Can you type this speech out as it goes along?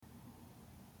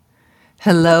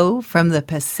Hello from the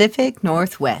Pacific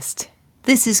Northwest.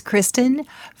 This is Kristen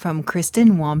from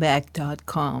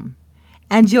KristenWombeck.com,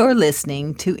 and you're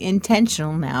listening to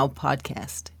Intentional Now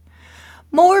podcast.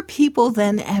 More people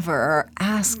than ever are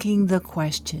asking the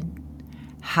question,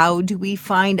 how do we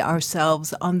find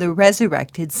ourselves on the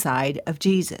resurrected side of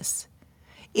Jesus?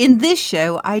 In this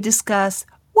show, I discuss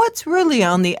what's really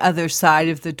on the other side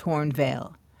of the torn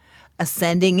veil,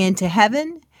 ascending into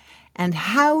heaven, and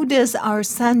how does our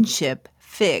sonship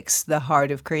fix the heart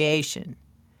of creation?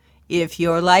 If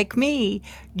you're like me,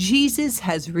 Jesus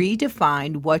has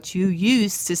redefined what you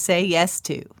used to say yes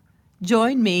to.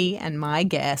 Join me and my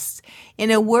guests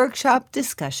in a workshop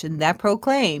discussion that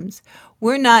proclaims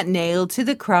we're not nailed to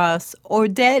the cross or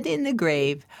dead in the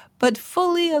grave, but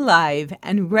fully alive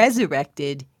and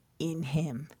resurrected in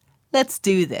Him. Let's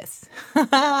do this.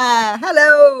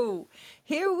 Hello!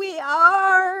 Here we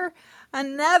are.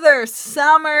 Another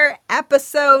summer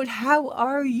episode. How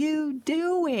are you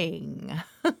doing?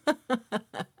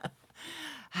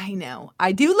 I know.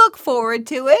 I do look forward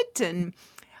to it, and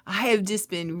I have just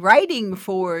been writing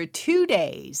for 2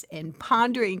 days and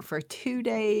pondering for 2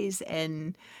 days,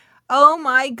 and oh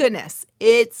my goodness,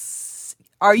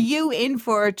 are you in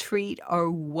for a treat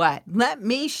or what? Let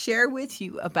me share with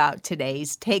you about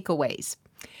today's takeaways.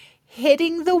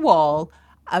 Hitting the wall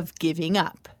of giving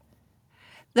up.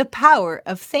 The power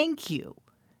of thank you.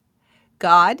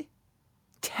 God,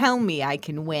 tell me I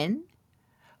can win.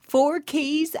 4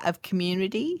 keys of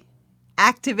community,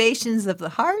 activations of the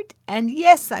heart, and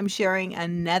yes, I'm sharing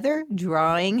another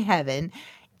drawing heaven,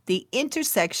 the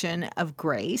intersection of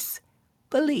grace,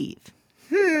 believe.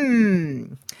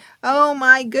 Oh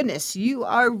my goodness, you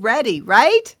are ready,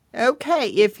 right? Okay,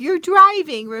 if you're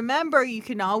driving, remember you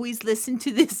can always listen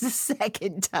to this a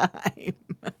second time.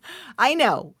 I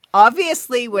know,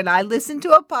 obviously, when I listen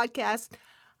to a podcast,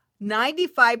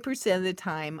 95% of the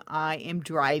time I am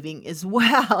driving as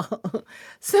well.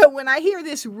 So when I hear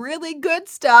this really good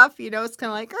stuff, it's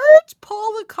kind of like,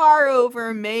 pull the car over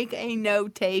and make a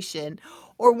notation.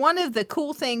 Or one of the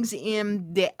cool things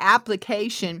in the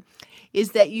application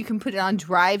is that you can put it on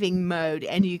driving mode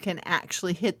and you can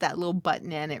actually hit that little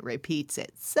button and it repeats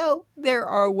it. So there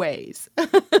are ways.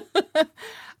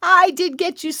 I did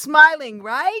get you smiling,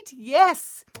 right?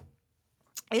 Yes.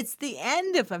 It's the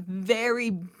end of a very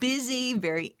busy,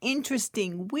 very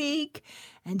interesting week.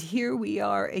 And here we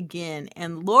are again.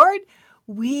 And Lord,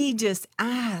 we just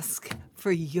ask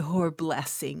for your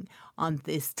blessing on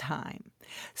this time.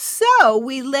 So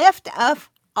we left off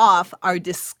our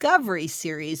Discovery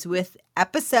series with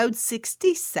episode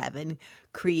 67,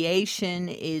 Creation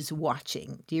is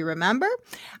Watching. Do you remember?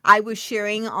 I was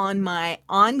sharing on my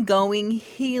ongoing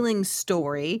healing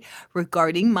story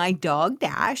regarding my dog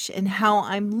Dash and how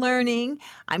I'm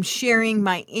sharing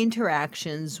my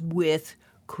interactions with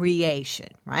creation,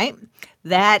 right?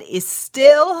 That is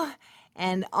still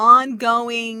an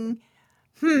ongoing,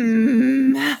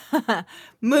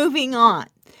 moving on.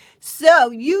 So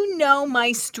you know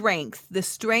my strength, the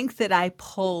strength that I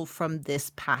pull from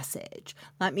this passage.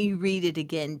 Let me read it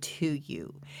again to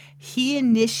you. He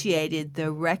initiated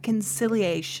the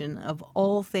reconciliation of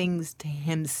all things to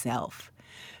himself.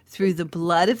 Through the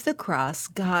blood of the cross,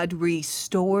 God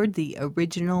restored the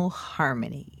original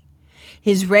harmony.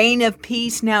 His reign of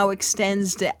peace now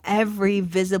extends to every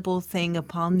visible thing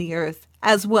upon the earth,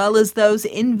 as well as those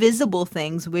invisible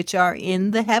things which are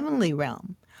in the heavenly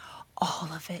realm. All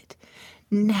of it.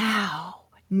 Now,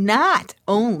 not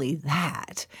only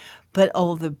that, but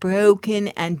all the broken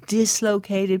and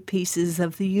dislocated pieces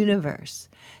of the universe.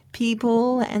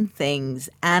 People and things,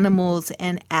 animals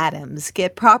and atoms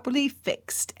get properly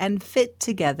fixed and fit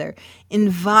together in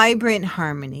vibrant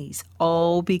harmonies,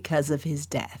 all because of his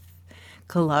death.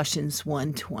 Colossians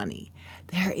 1:20.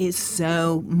 There is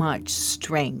so much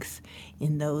strength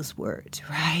in those words,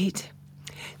 right?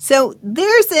 So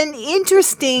there's an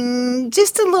interesting,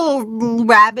 just a little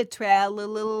rabbit trail, a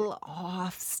little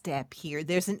off step here.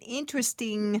 There's an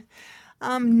interesting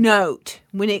note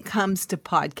when it comes to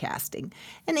podcasting.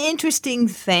 An interesting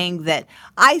thing that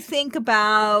I think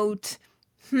about,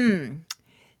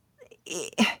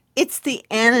 it's the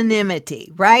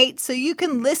anonymity, right? So you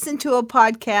can listen to a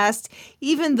podcast,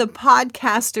 even the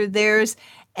podcaster, there's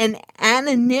an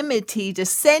anonymity to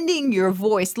sending your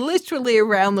voice literally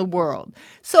around the world.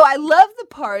 So I love the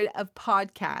part of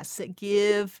podcasts that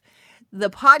give the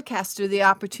podcaster the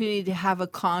opportunity to have a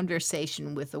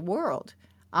conversation with the world.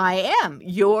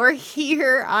 You're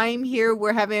here, I'm here,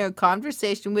 we're having a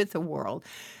conversation with the world.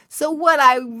 So what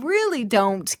I really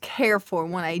don't care for,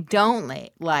 what I don't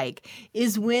like,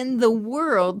 is when the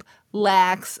world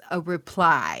lacks a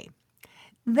reply.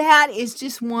 that is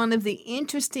just one of the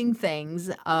interesting things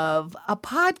of a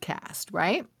podcast,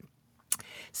 right?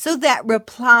 So that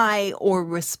reply or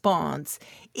response,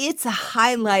 it's a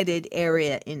highlighted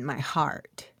area in my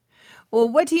heart. Well,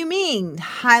 what do you mean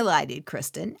highlighted,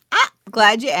 Kristen?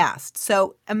 Glad you asked.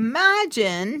 So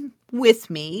imagine with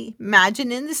me,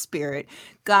 imagine in the spirit,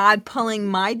 God pulling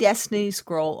my destiny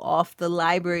scroll off the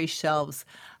library shelves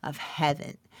of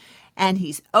heaven. And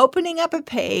he's opening up a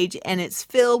page and it's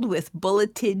filled with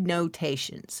bulleted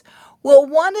notations. Well,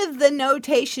 one of the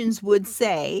notations would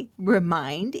say,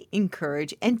 remind,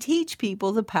 encourage, and teach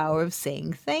people the power of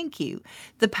saying thank you,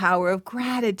 the power of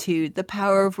gratitude, the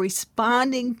power of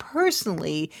responding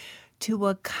personally to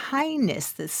a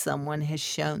kindness that someone has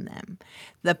shown them,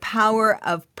 the power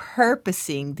of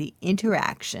purposing the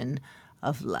interaction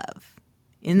of love.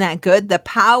 Isn't that good? The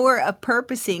power of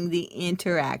purposing the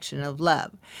interaction of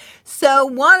love. So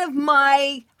one of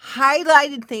my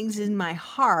highlighted things in my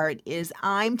heart is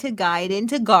I'm to guide and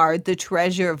to guard the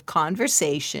treasure of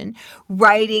conversation,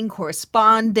 writing,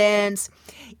 correspondence.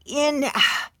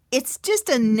 It's just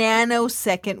a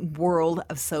nanosecond world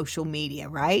of social media,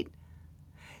 right?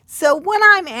 So what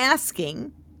I'm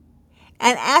asking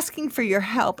for your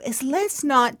help is let's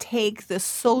not take the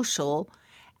social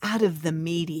out of the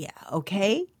media,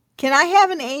 okay? Can I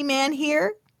have an amen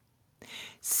here?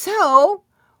 So,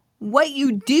 what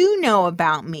you do know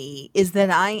about me is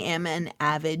that I am an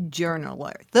avid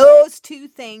journaler. Those two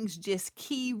things just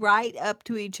key right up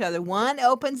to each other. One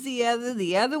opens the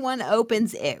other one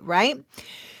opens it, right?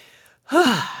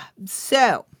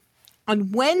 So,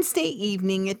 on Wednesday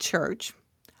evening at church,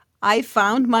 I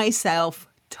found myself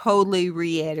totally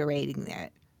reiterating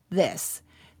this.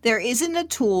 There isn't a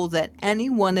tool that any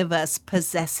one of us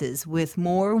possesses with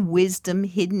more wisdom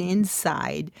hidden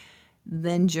inside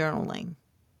than journaling.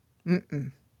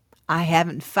 I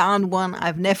haven't found one.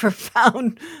 I've never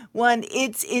found one.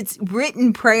 It's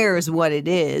written prayer is what it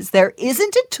is. There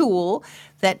isn't a tool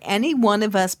that any one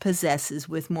of us possesses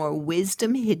with more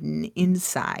wisdom hidden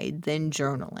inside than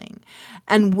journaling.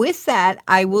 And with that,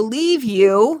 I will leave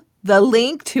you the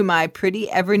link to my pretty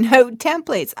Evernote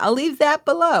templates. I'll leave that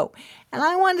below. And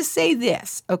I want to say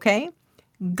this, okay?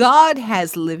 God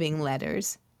has living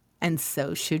letters, and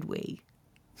so should we.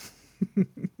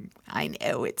 I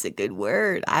know it's a good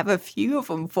word. I have a few of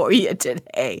them for you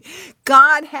today.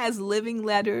 God has living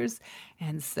letters,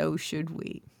 and so should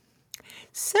we.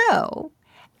 So,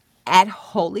 at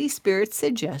Holy Spirit's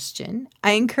suggestion,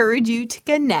 I encourage you to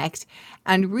connect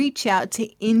and reach out to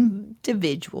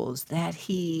individuals that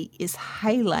He is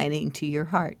highlighting to your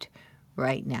heart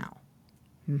right now.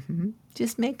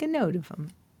 Just make a note of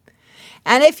them.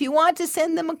 And if you want to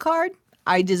send them a card,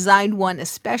 I designed one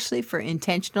especially for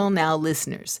Intentional Now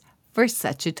listeners for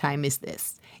such a time as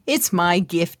this. It's my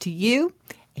gift to you,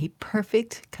 a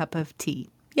perfect cup of tea.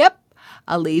 Yep,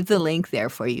 I'll leave the link there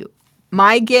for you.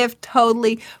 My gift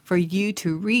totally for you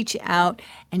to reach out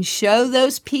and show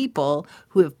those people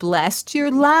who have blessed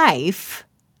your life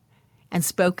and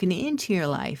spoken into your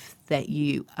life that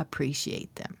you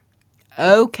appreciate them.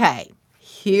 Okay,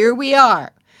 here we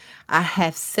are. I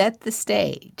have set the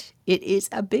stage. It is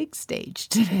a big stage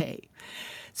today.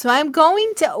 So I'm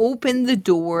going to open the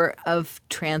door of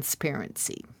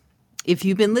transparency. If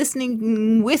you've been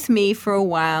listening with me for a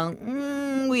while,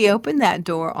 we open that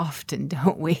door often,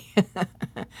 don't we?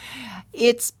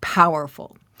 It's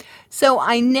powerful. So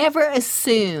I never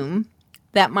assume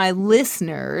that my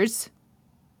listeners,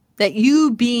 that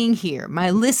you being here, my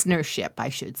listenership, I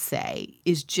should say,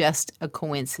 is just a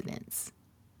coincidence.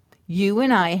 You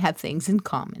and I have things in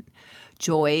common.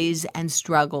 Joys and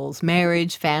struggles,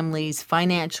 marriage, families,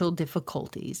 financial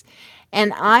difficulties.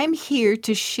 And I'm here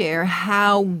to share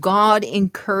how God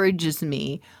encourages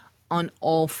me on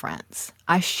all fronts.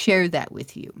 I share that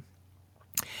with you.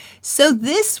 So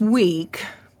this week,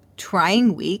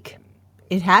 trying week,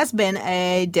 it has been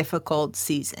a difficult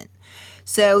season.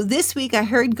 So this week I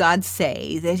heard God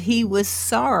say that He was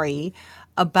sorry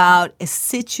about a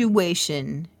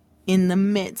situation in the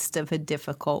midst of a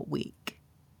difficult week.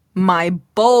 My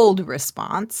bold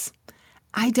response,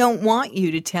 I don't want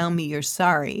you to tell me you're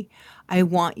sorry. I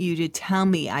want you to tell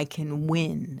me I can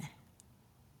win.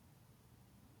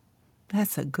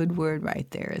 That's a good word right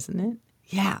there, isn't it?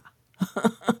 Yeah.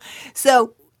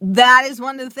 So that is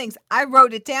one of the things. I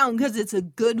wrote it down because it's a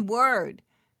good word.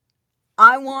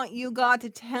 I want you, God, to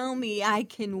tell me I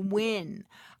can win.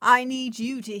 I need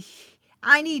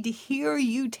to hear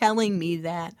you telling me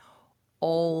that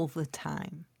all the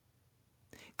time.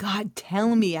 God,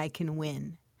 tell me I can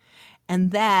win.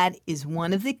 And that is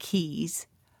one of the keys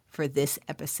for this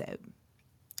episode.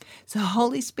 So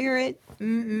Holy Spirit,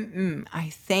 I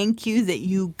thank you that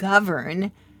you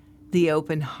govern the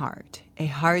open heart, a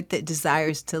heart that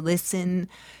desires to listen,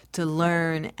 to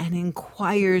learn, and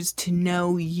inquires to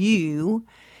know you,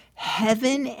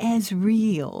 heaven as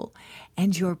real,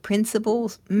 and your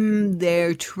principles,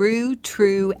 they're true,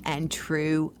 true, and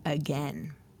true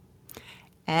again.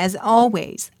 As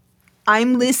always,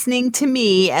 I'm listening to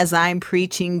me as I'm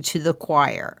preaching to the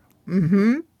choir.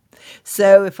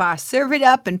 So if I serve it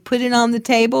up and put it on the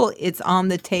table, it's on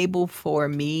the table for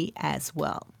me as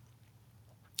well.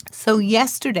 So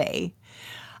yesterday,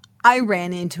 I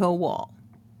ran into a wall.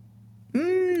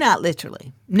 Not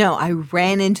literally. No, I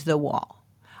ran into the wall.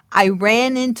 I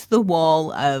ran into the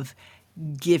wall of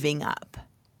giving up.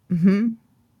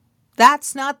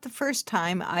 That's not the first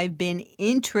time I've been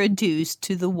introduced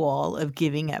to the wall of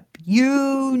giving up.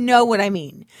 You know what I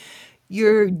mean.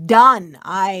 You're done.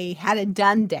 I had a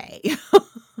done day.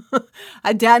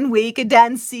 A done week, a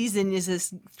done season is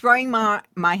just throwing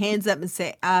my hands up and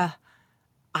say, I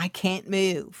can't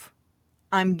move.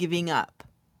 I'm giving up.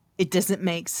 It doesn't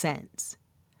make sense.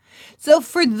 So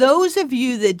for those of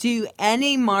you that do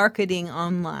any marketing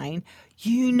online,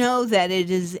 you know that it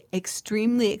is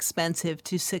extremely expensive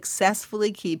to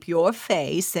successfully keep your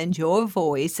face and your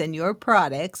voice and your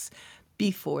products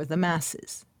before the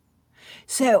masses.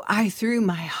 So I threw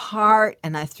my heart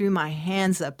and I threw my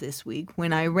hands up this week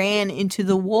when I ran into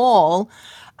the wall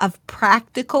of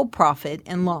practical profit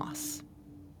and loss.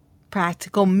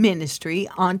 Practical ministry,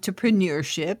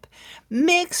 entrepreneurship,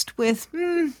 mixed with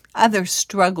other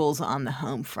struggles on the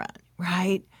home front,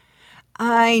 right?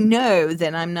 I know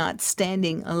that I'm not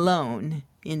standing alone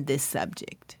in this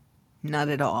subject. Not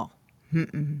at all.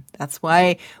 That's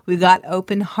why we got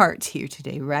open hearts here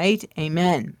today, right?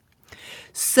 Amen.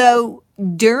 So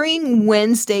during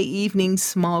Wednesday evening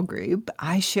small group,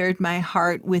 I shared my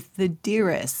heart with the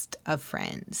dearest of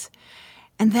friends,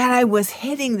 and that I was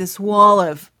hitting this wall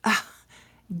of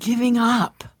giving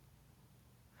up.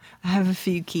 I have a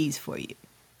few keys for you.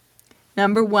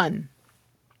 Number 1,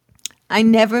 I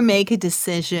never make a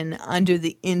decision under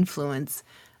the influence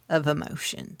of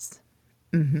emotions.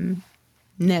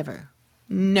 Never.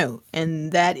 No.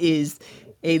 And that is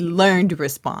a learned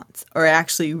response, or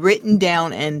actually written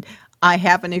down, and I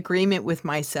have an agreement with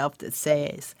myself that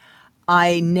says,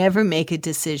 I never make a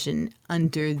decision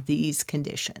under these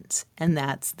conditions, and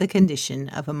that's the condition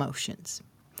of emotions.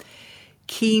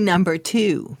 Key number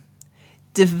 2,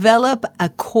 develop a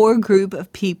core group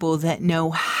of people that know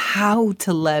how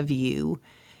to love you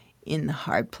in the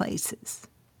hard places.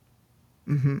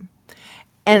 And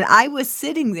I was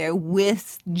sitting there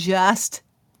with just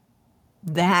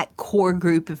that core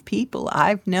group of people.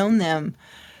 I've known them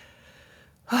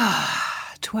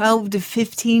 12 to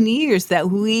 15 years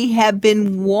that we have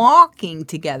been walking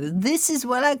together. This is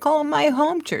what I call my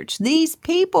home church. These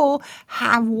people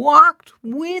have walked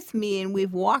with me and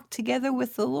we've walked together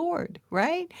with the Lord,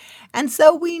 right? And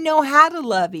so we know how to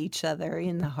love each other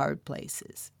in the hard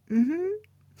places.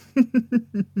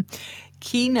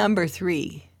 Key number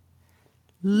 3,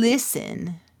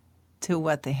 listen to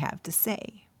what they have to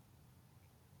say.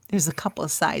 There's a couple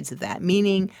of sides of that,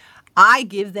 meaning I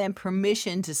give them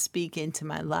permission to speak into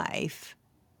my life,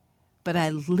 but I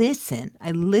listen.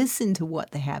 I listen to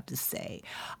what they have to say.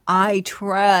 I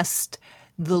trust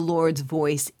the Lord's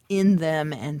voice in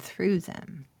them and through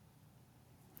them.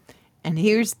 And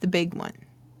here's the big one.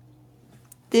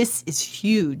 This is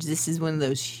huge. This is one of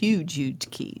those huge, huge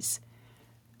keys.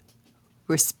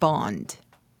 Respond.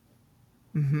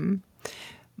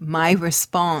 My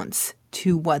response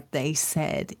to what they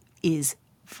said is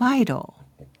vital.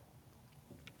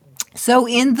 So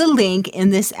in the link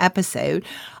in this episode,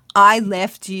 I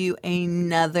left you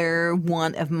another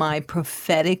one of my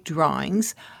prophetic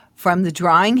drawings from the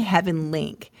Drawing Heaven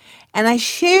link. And I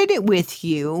shared it with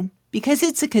you because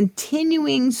it's a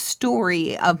continuing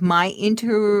story of my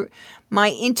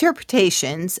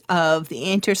interpretations of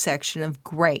the intersection of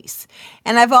grace.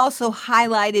 And I've also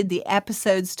highlighted the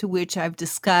episodes to which I've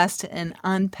discussed and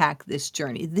unpacked this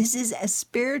journey. This is a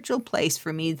spiritual place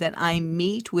for me that I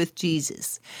meet with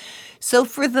Jesus. So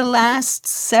for the last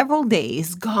several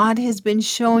days, God has been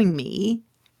showing me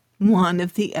one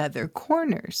of the other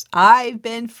corners. I've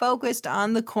been focused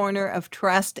on the corner of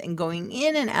trust and going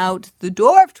in and out the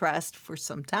door of trust for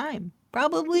some time.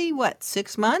 Probably,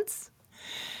 6 months?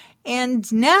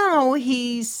 And now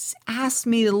he's asked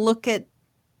me to look at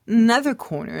another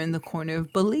corner, in the corner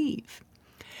of believe.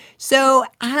 So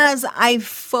as I've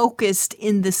focused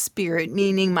in the spirit,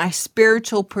 meaning my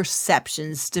spiritual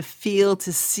perceptions, to feel,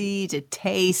 to see, to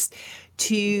taste,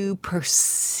 to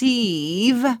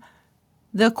perceive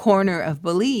the corner of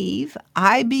believe,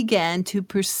 I began to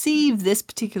perceive this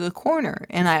particular corner,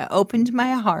 and I opened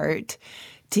my heart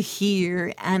to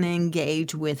hear and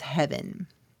engage with heaven.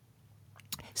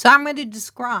 So I'm going to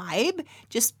describe,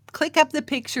 just click up the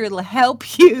picture. It'll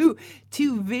help you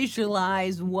to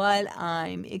visualize what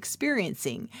I'm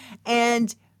experiencing.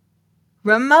 And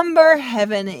remember,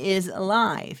 heaven is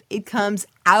alive. It comes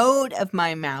out of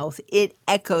my mouth. It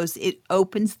echoes. It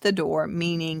opens the door,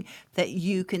 meaning that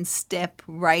you can step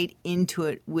right into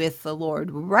it with the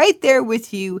Lord, right there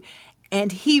with you,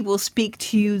 and He will speak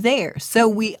to you there. So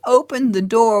we open the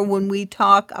door when we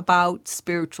talk about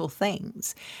spiritual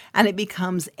things, and it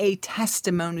becomes a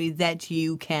testimony that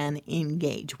you can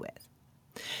engage with.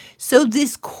 So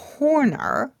this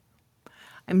corner,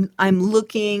 I'm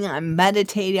looking, I'm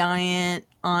meditating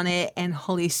on it, and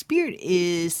Holy Spirit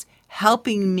is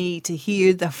helping me to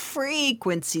hear the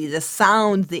frequency, the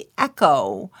sound, the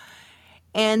echo.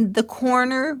 And the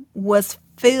corner was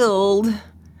filled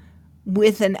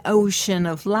with an ocean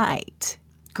of light,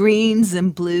 greens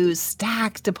and blues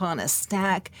stacked upon a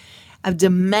stack of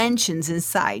dimensions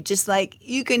inside, just like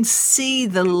you can see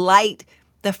the light,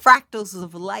 the fractals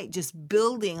of light just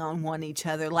building on one each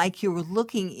other, like you were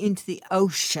looking into the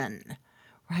ocean,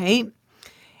 right?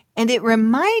 And it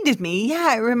reminded me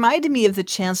of the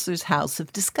Chancellor's House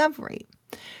of Discovery.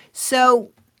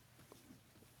 So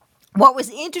what was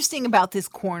interesting about this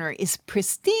corner is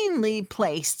pristinely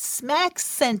placed smack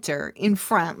center in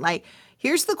front. Like,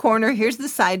 here's the corner, here's the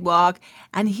sidewalk,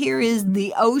 and here is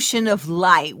the ocean of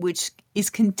light, which is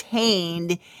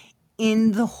contained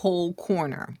in the whole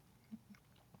corner.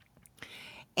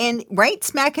 And right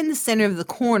smack in the center of the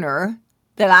corner,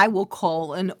 that I will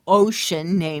call an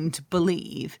ocean named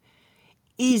Believe,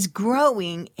 is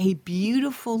growing a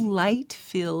beautiful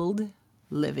light-filled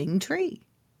living tree.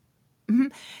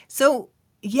 So,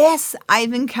 yes,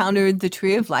 I've encountered the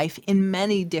tree of life in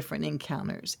many different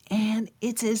encounters, and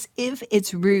it's as if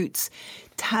its roots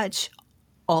touch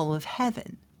all of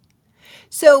heaven.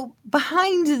 So,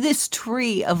 behind this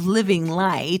tree of living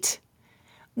light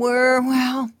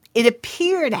it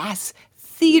appeared as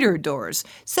theater doors.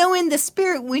 So in the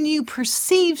spirit, when you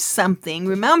perceive something,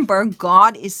 remember,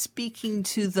 God is speaking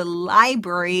to the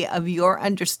library of your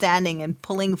understanding and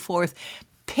pulling forth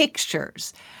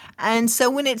pictures. And so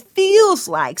when it feels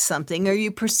like something or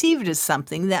you perceive it as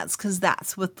something, that's because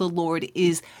that's what the Lord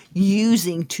is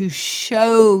using to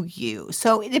show you.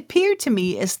 So it appeared to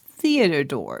me as theater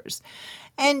doors.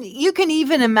 And you can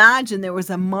even imagine there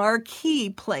was a marquee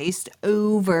placed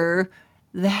overhead.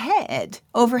 There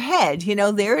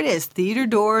it is, theater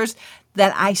doors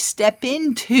that I step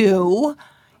into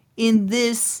in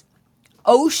this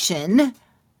ocean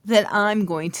that I'm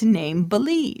going to name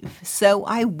Believe. So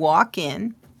I walk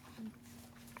in.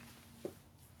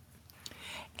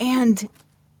 And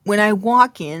when I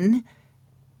walk in,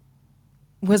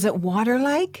 was it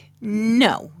water-like?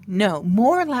 No,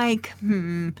 more like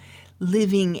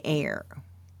living air.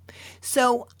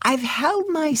 So I've held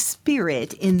my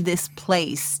spirit in this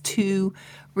place to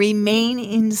remain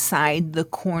inside the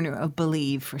corner of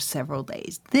Believe for several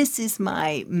days. This is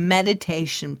my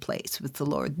meditation place with the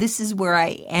Lord. This is where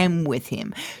I am with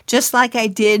Him. Just like I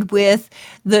did with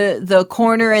the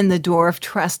corner and the door of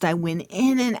trust, I went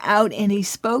in and out, and He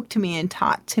spoke to me and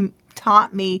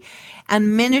taught me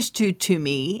and ministered to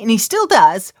me, and He still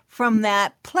does from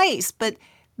that place, but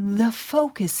the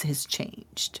focus has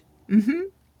changed.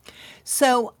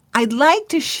 So I'd like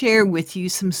to share with you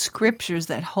some scriptures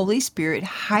that Holy Spirit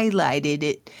highlighted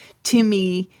it to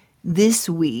me this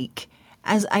week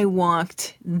as I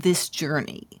walked this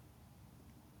journey.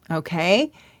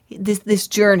 Okay? This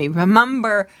journey.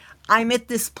 Remember, I'm at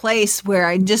this place where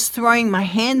I'm just throwing my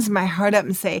hands, my heart up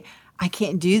and say, I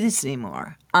can't do this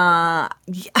anymore.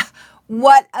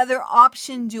 What other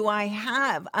option do I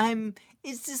have?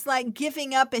 It's just like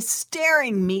giving up is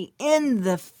staring me in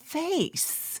the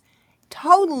face.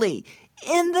 Totally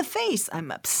in the face.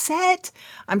 I'm upset.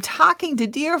 I'm talking to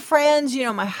dear friends,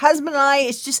 my husband and I,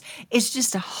 it's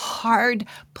just a hard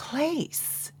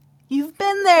place. You've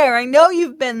been there. I know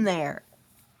you've been there.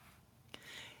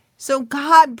 So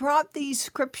God brought these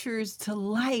scriptures to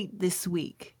light this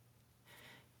week.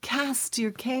 Cast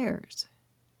your cares.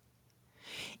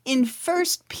 In 1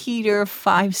 Peter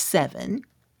 5:7,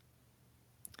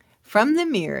 from the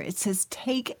mirror, it says,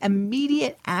 take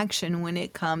immediate action when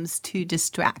it comes to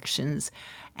distractions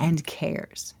and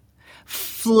cares.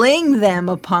 Fling them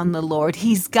upon the Lord.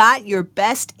 He's got your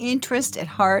best interest at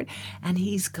heart, and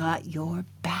He's got your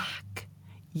back.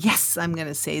 Yes, I'm going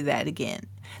to say that again.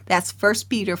 That's 1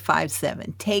 Peter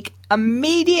 5:7. Take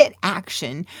immediate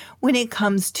action when it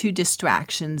comes to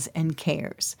distractions and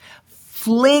cares.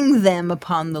 Fling them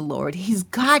upon the Lord. He's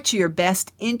got your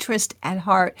best interest at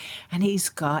heart, and he's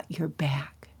got your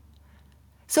back.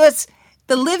 So it's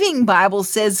the Living Bible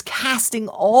says, casting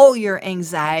all your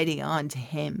anxiety onto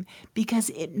him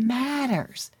because it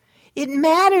matters. It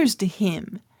matters to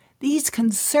him. These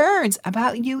concerns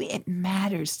about you, it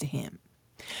matters to him.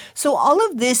 So all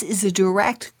of this is a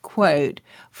direct quote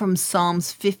from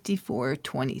Psalms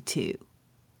 54:22.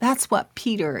 That's what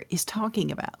Peter is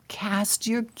talking about. Cast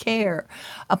your care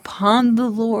upon the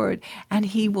Lord, and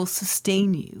he will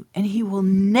sustain you, and he will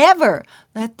never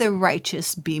let the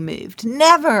righteous be moved.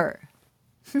 Never.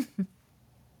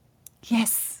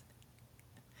 Yes.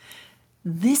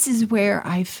 This is where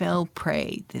I fell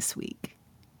prey this week.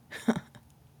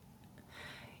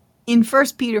 In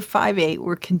 1 Peter 5:8,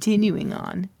 we're continuing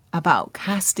on about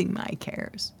casting my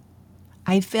cares.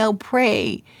 I fell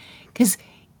prey because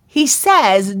he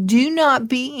says, do not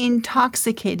be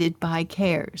intoxicated by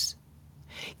cares.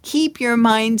 Keep your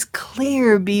minds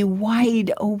clear, be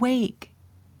wide awake.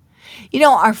 You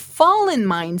know, our fallen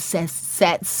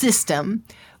mindset system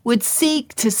would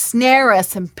seek to snare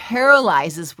us and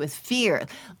paralyze us with fear,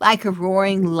 like a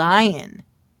roaring lion.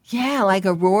 Yeah, like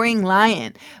a roaring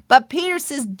lion. But Peter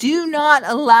says, do not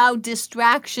allow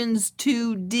distractions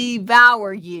to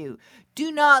devour you. Do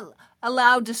not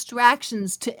allow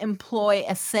distractions to employ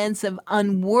a sense of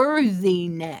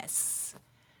unworthiness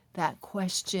that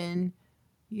question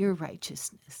your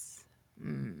righteousness.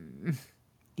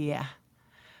 Yeah,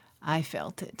 I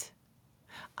felt it.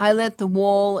 I let the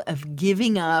wall of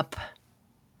giving up,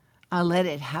 I let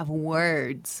it have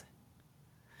words.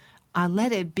 I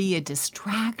let it be a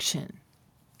distraction.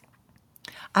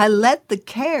 I let the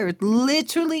cares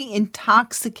literally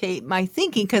intoxicate my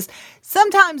thinking because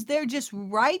sometimes they're just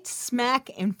right smack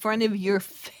in front of your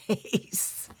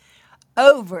face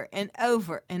over and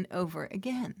over and over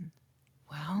again.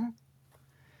 Well,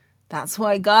 that's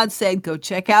why God said, go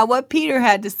check out what Peter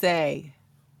had to say.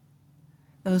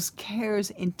 Those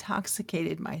cares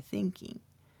intoxicated my thinking.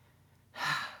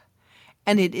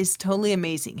 And it is totally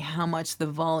amazing how much the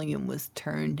volume was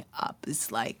turned up.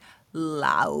 It's like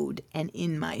loud and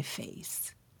in my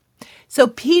face. So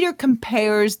Peter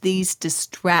compares these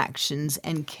distractions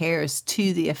and cares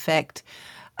to the effect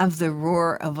of the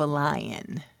roar of a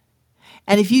lion.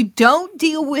 And if you don't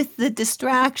deal with the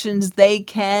distractions, they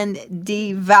can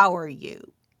devour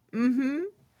you.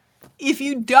 If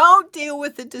you don't deal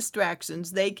with the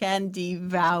distractions, they can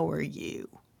devour you.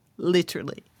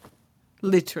 Literally.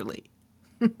 Literally.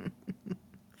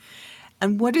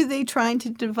 And what are they trying to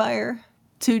devour?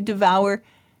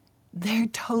 They're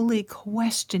totally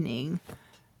questioning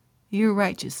your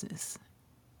righteousness.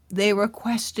 They were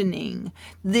questioning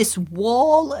this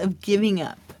wall of giving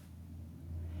up.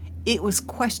 It was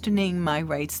questioning my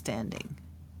right standing.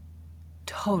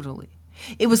 Totally.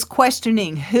 It was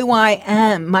questioning who I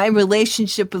am, my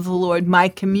relationship with the Lord, my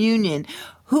communion,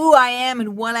 who I am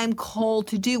and what I'm called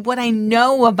to do, what I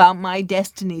know about my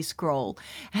destiny scroll.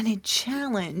 And it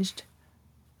challenged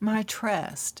my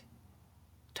trust.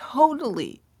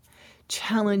 Totally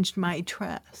challenged my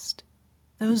trust.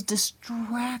 Those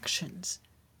distractions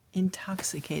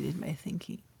intoxicated my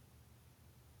thinking.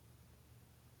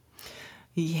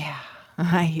 Yeah,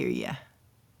 I hear you.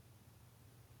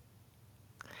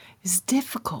 It was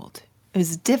difficult.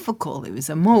 It was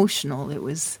emotional. It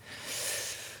was,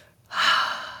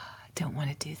 I don't want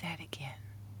to do that again.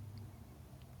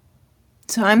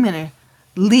 So I'm going to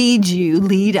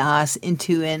lead us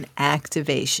into an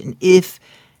activation. If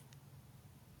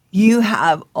you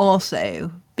have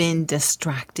also been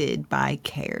distracted by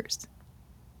cares,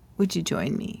 would you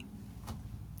join me?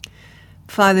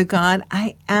 Father God,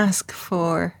 I ask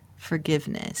for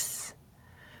forgiveness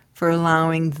for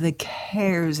allowing the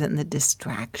cares and the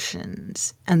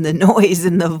distractions and the noise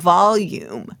and the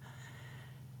volume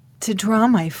to draw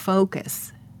my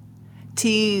focus,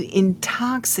 to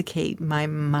intoxicate my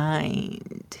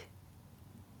mind.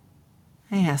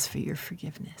 I ask for your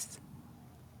forgiveness.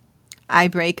 I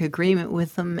break agreement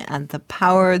with them and the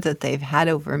power that they've had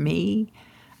over me.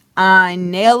 I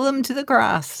nail them to the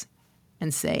cross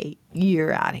and say,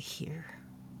 you're out of here.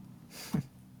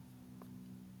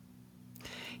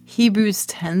 Hebrews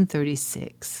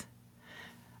 10:36.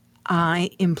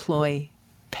 I employ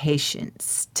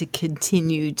patience to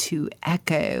continue to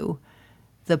echo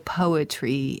the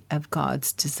poetry of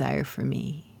God's desire for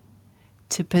me,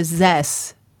 to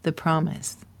possess the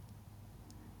promise.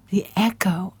 I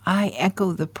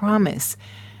echo the promise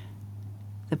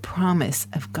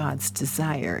of God's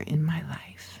desire in my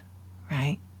life,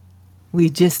 right? We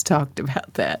just talked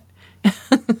about that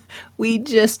We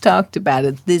just talked about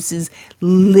it. This is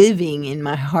living in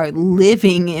my heart,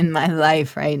 living in my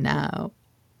life right now.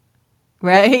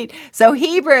 Right? So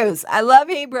Hebrews, I love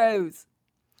Hebrews.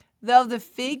 Though the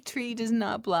fig tree does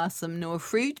not blossom, nor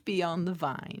fruit be on the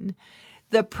vine,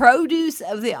 the produce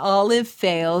of the olive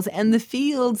fails, and the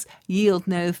fields yield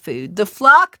no food. The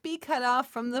flock be cut off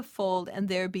from the fold, and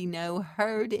there be no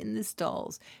herd in the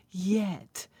stalls.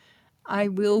 Yet I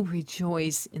will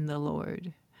rejoice in the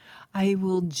Lord. I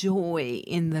will joy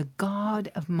in the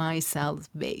God of my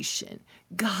salvation.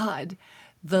 God,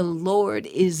 the Lord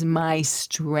is my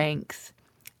strength.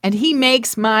 And he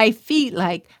makes my feet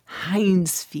like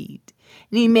hinds' feet.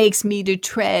 And he makes me to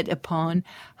tread upon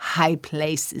high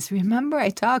places. Remember, I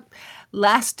talked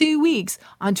last 2 weeks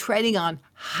on treading on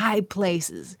high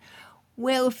places.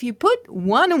 Well, if you put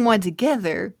one and one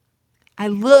together, I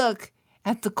look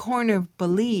at the corner of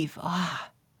belief.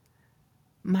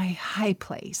 My high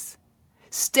place.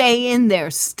 Stay in there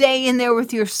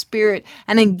with your spirit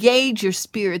and engage your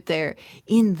spirit there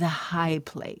in the high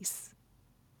place.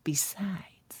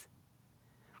 Besides,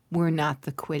 we're not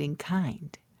the quitting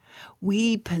kind.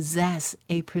 We possess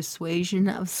a persuasion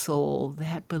of soul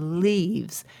that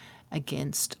believes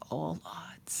against all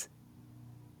odds.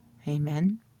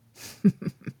 Amen.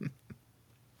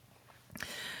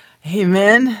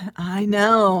 Amen. I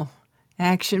know.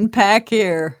 Action pack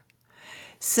here.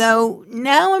 So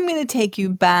now I'm going to take you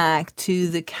back to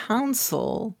the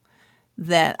counsel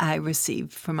that I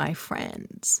received from my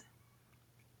friends.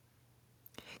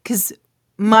 Because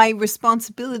my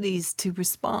responsibility is to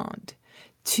respond,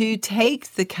 to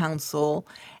take the counsel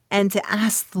and to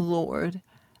ask the Lord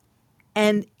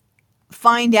and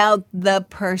find out the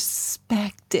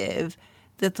perspective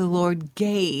that the Lord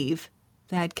gave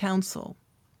that counsel.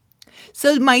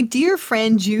 So my dear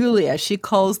friend Julia, she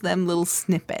calls them little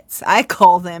snippets. I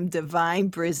call them divine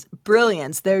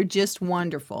brilliance. They're just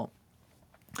wonderful.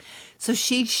 So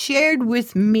she shared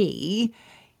with me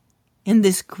in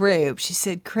this group, she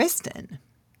said, Kristen,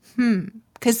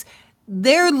 because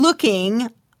they're looking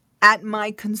at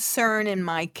my concern and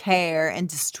my care and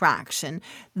distraction.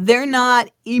 They're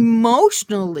not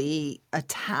emotionally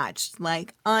attached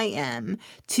like I am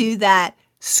to that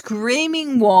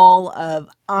screaming wall of,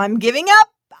 I'm giving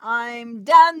up, I'm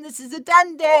done, this is a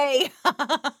done day.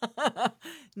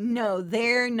 No,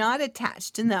 they're not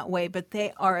attached in that way, but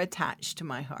they are attached to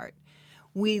my heart.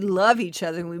 We love each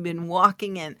other. We've been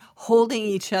walking and holding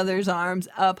each other's arms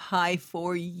up high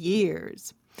for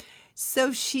years.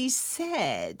 So she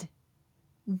said,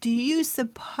 do you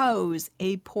suppose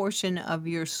a portion of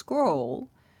your scroll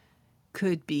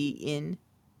could be in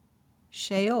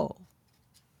Sheol?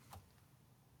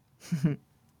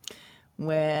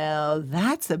 Well,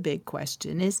 that's a big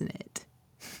question, isn't it?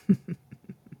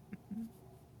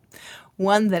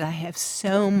 One that I have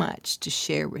so much to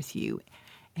share with you.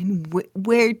 And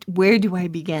where do I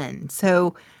begin?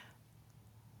 So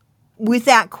with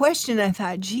that question, I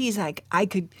thought, geez, I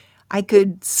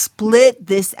could split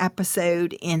this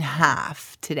episode in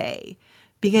half today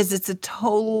because it's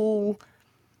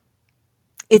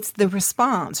it's the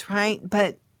response, right?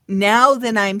 But now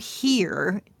that I'm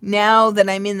here, now that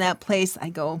I'm in that place, I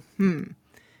go,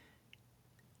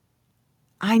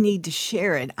 I need to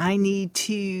share it. I need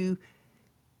to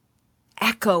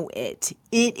echo it.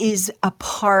 It is a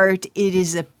part, it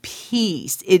is a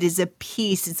piece. It is a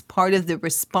piece. It's part of the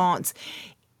response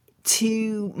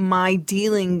to my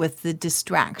dealing with the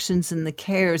distractions and the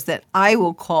cares that I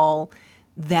will call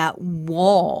that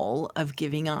wall of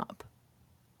giving up.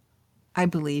 I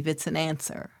believe it's an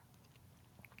answer.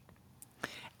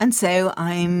 And so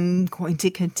I'm going to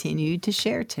continue to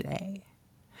share today.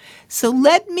 So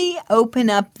let me open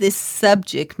up this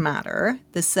subject matter,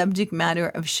 the subject matter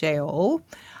of Sheol.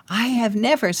 I have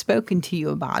never spoken to you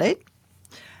about it.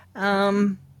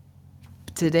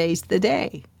 Today's the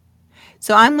day.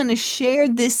 So I'm going to share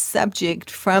this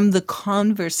subject from the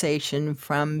conversation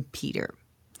from Peter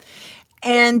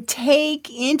and take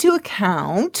into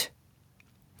account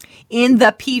in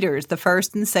the Peters, the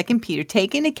first and second Peter,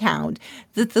 take into account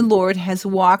that the Lord has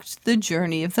walked the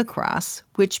journey of the cross,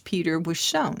 which Peter was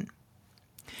shown.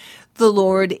 The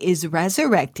Lord is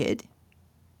resurrected,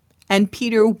 and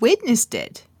Peter witnessed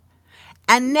it.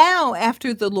 And now,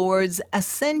 after the Lord's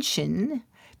ascension,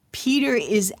 Peter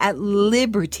is at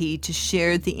liberty to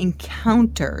share the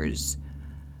encounters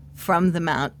from the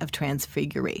Mount of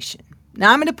Transfiguration.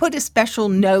 Now, I'm going to put a special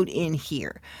note in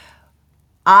here.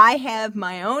 I have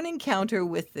my own encounter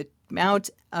with the Mount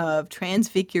of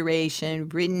Transfiguration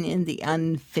written in the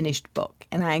unfinished book.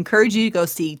 And I encourage you to go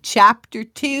see chapter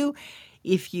 2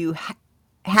 if you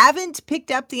haven't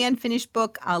picked up the unfinished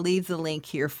book, I'll leave the link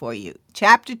here for you.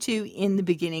 Chapter 2, In the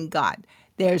Beginning, God.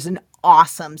 There's an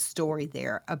awesome story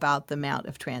there about the Mount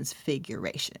of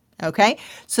Transfiguration. Okay,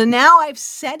 so now I've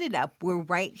set it up. We're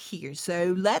right here.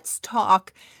 So let's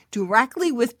talk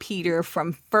directly with Peter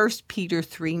from 1 Peter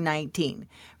 3:19.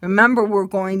 Remember, we're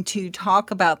going to talk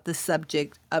about the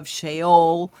subject of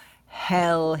Sheol,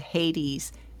 hell,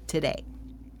 Hades today.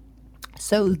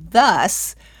 So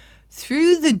thus,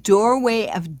 through the doorway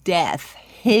of death,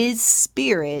 his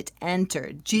spirit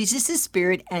entered. Jesus'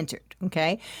 spirit entered,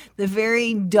 okay? The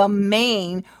very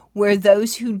domain where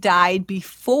those who died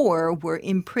before were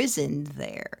imprisoned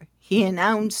there. He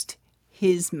announced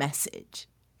his message,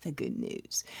 the good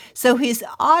news. So his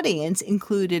audience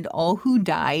included all who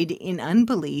died in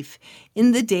unbelief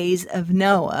in the days of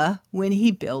Noah when he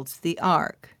built the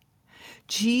ark.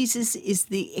 Jesus is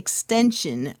the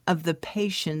extension of the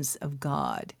patience of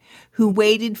God, who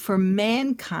waited for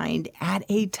mankind at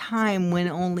a time when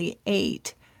only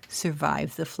 8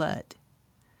 survived the flood.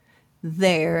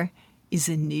 There is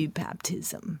a new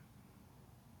baptism.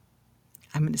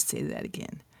 I'm going to say that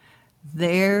again.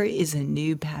 There is a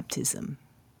new baptism.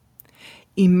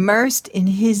 Immersed in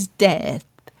his death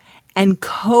and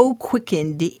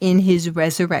co-quickened in his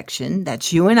resurrection,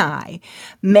 that's you and I,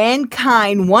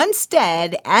 mankind once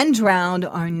dead and drowned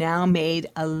are now made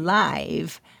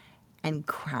alive and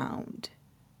crowned.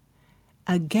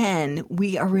 Again,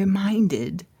 we are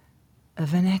reminded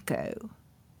of an echo.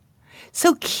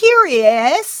 So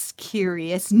curious,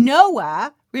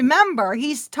 Noah, remember,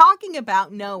 he's talking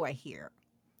about Noah here.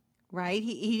 Right?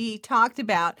 He talked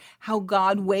about how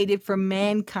God waited for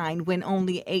mankind when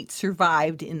only 8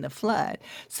 survived in the flood.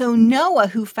 So Noah,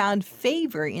 who found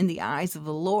favor in the eyes of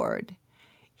the Lord,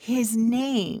 his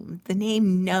name, the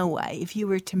name Noah, if you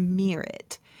were to mirror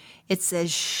it, it says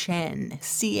Shen,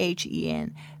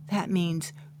 C-H-E-N. That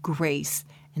means grace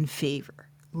and favor.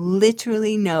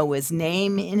 Literally, Noah's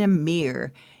name in a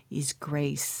mirror is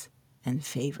grace and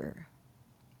favor.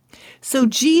 So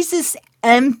Jesus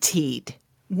emptied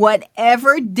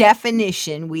whatever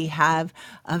definition we have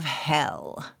of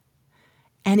hell.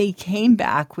 And he came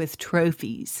back with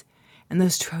trophies. And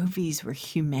those trophies were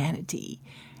humanity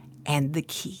and the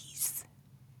keys.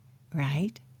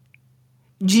 Right?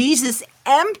 Jesus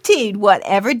emptied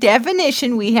whatever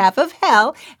definition we have of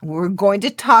hell. And we're going to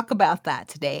talk about that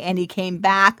today. And he came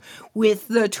back with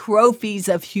the trophies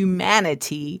of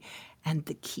humanity and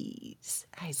the keys.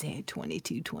 Isaiah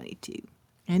 22:22.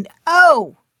 And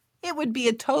it would be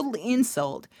a total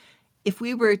insult if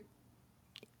we were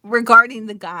regarding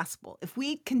the gospel, if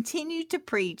we continued to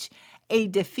preach a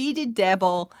defeated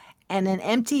devil and an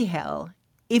empty hell,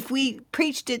 if we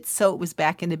preached it so it was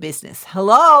back into business.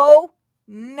 Hello?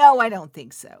 No, I don't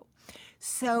think so.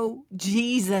 So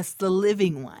Jesus, the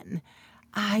living one,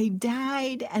 I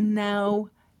died and now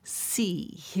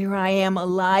see, here I am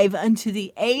alive unto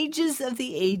the ages of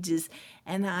the ages,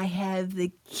 and I have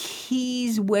the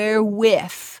keys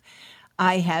wherewith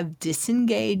I have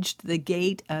disengaged the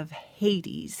gate of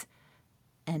Hades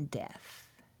and death.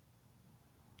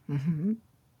 And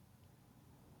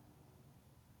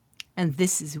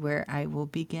this is where I will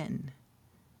begin.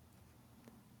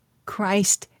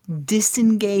 Christ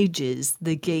disengages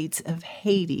the gates of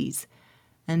Hades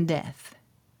and death.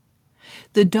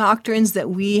 The doctrines that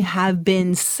we have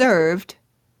been served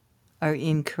are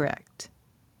incorrect.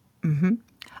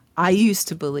 I used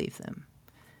to believe them.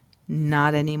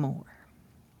 Not anymore.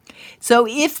 So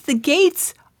if the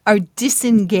gates are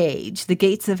disengaged, the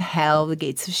gates of hell, the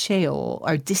gates of Sheol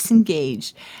are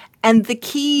disengaged, and the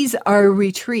keys are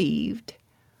retrieved,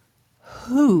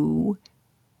 whom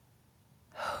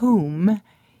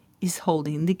is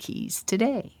holding the keys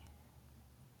today?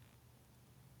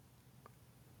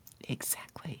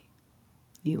 Exactly.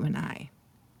 You and I.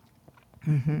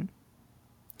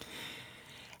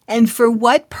 And for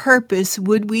what purpose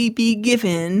would we be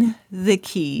given the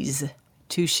keys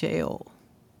to Sheol?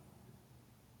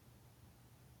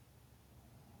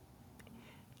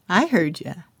 I heard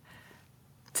you.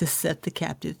 To set the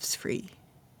captives free.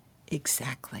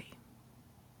 Exactly.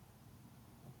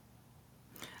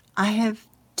 I have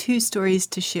 2 stories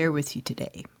to share with you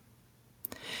today.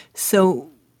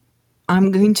 So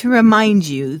I'm going to remind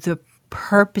you the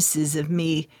purposes of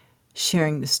me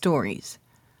sharing the stories.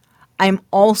 I'm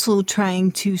also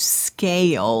trying to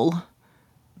scale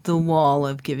the wall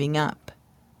of giving up.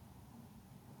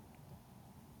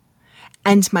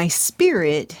 And my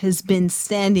spirit has been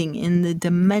standing in the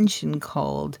dimension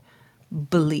called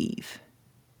believe.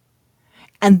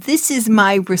 And this is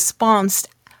my response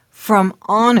from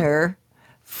honor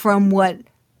from what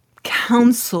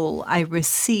counsel I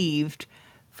received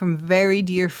from very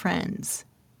dear friends.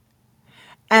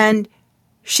 And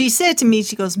she said to me,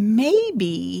 she goes,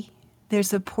 maybe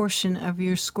there's a portion of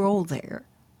your scroll there.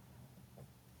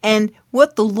 And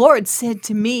what the Lord said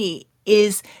to me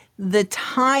is the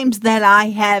times that I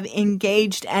have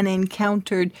engaged and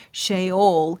encountered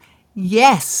Sheol,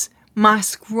 yes, my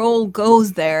scroll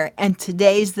goes there, and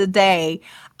today's the day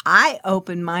I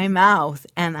open my mouth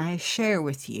and I share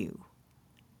with you.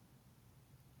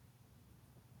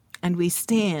 And we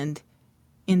stand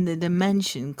in the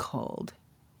dimension called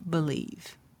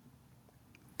believe.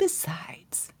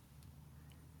 Besides,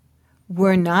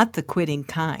 we're not the quitting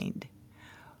kind.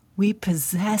 We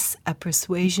possess a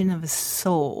persuasion of a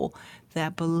soul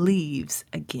that believes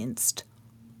against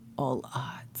all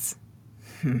odds.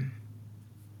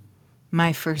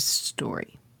 My first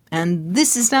story. And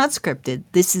this is not scripted.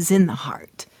 This is in the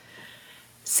heart.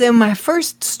 So my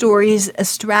first story is a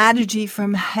strategy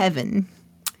from heaven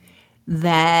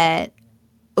that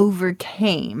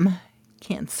overcame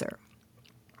cancer.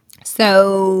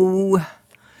 So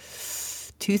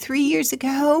 2-3 years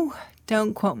ago,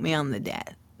 don't quote me on the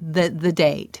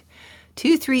date.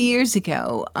 2-3 years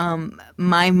ago,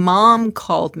 my mom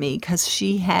called me because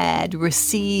she had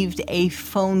received a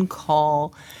phone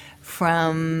call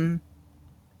from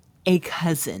a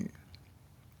cousin.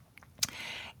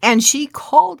 And she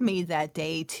called me that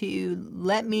day to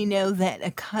let me know that a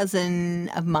cousin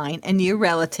of mine, a near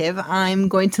relative, I'm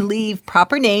going to leave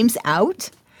proper names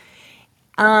out,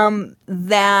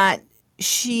 that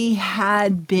she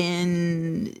had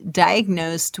been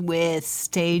diagnosed with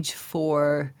stage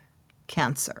 4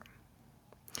 cancer.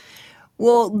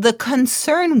 Well, the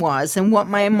concern was, and what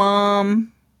my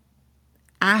mom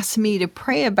asked me to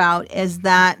pray about, is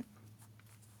that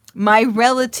my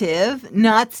relative,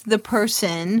 not the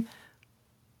person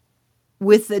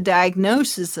with the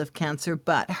diagnosis of cancer,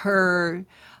 but her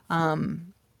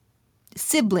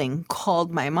sibling called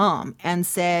my mom and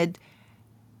said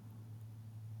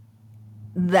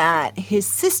that his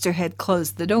sister had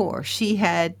closed the door. She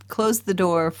had closed the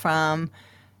door from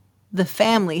the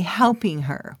family helping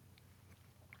her.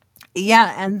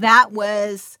 Yeah, and that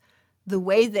was the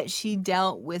way that she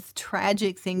dealt with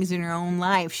tragic things in her own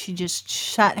life. She just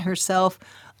shut herself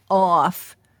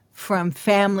off from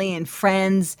family and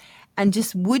friends and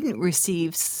just wouldn't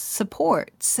receive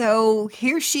support. So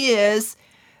here she is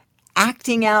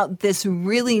acting out this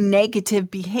really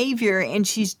negative behavior, and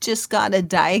she's just got a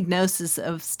diagnosis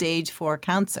of stage 4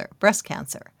 cancer, breast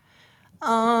cancer.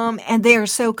 And they are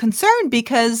so concerned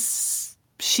because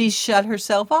she shut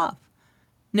herself off.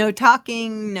 No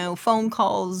talking, no phone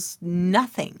calls,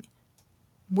 nothing.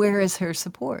 Where is her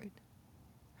support?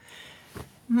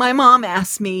 My mom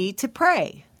asked me to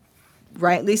pray.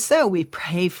 Rightly so, we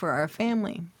pray for our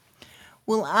family.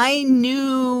 Well, I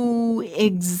knew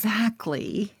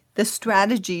exactly, the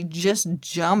strategy just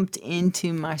jumped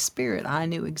into my spirit. I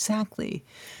knew exactly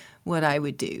what I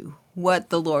would do, what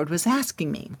the Lord was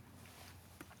asking me.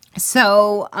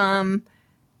 So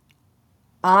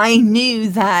I knew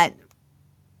that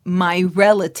my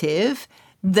relative,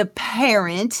 the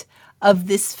parent of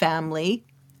this family,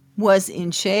 was in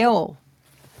Sheol.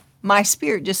 My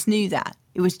spirit just knew that.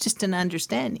 It was just an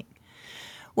understanding.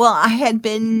 Well, I had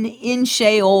been in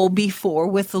Sheol before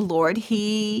with the Lord.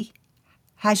 He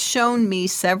has shown me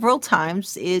several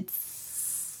times.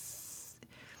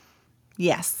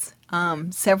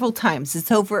 Several times.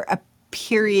 It's over a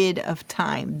period of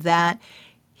time that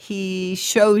he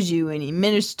shows you and he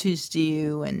ministers to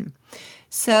you. And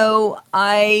so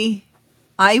I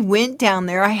went down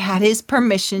there. I had his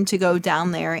permission to go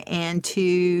down there and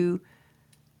to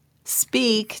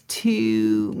speak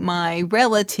to my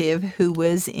relative who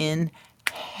was in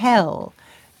hell,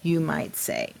 you might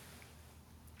say.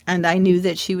 And I knew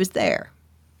that she was there.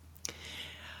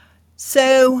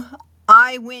 So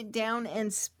I went down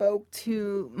and spoke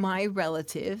to my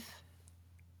relative.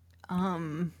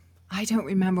 I don't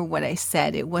remember what I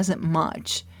said. It wasn't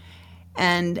much.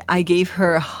 And I gave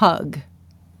her a hug.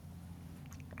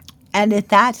 And at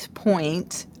that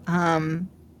point,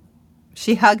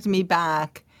 she hugged me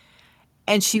back.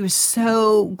 And she was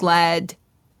so glad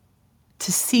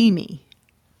to see me.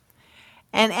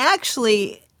 And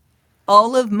actually,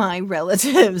 all of my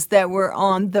relatives that were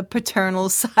on the paternal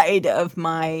side of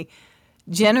my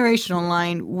generational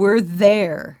line were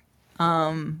there.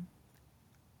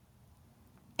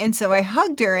 And so I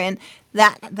hugged her, and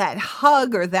that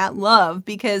hug or that love,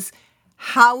 because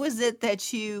how is it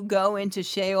that you go into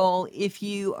Sheol if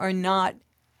you are not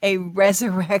a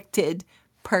resurrected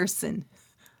person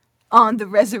on the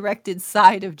resurrected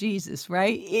side of Jesus,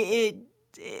 right?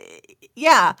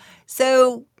 Yeah.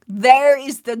 So There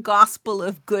is the gospel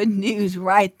of good news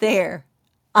right there.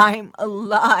 I'm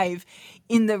alive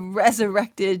in the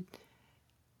resurrected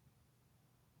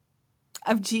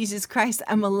of Jesus Christ.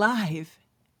 I'm alive.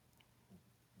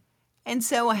 And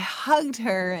so I hugged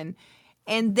her,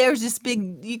 and there's this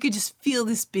big, you could just feel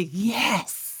this big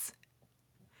yes.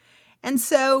 And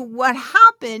so what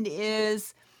happened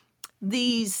is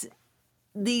these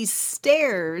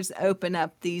stairs open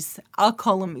up, these, I'll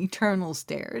call them eternal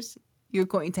stairs. You're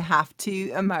going to have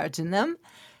to imagine them.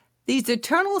 These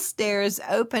eternal stairs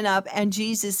open up, and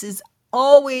Jesus is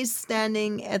always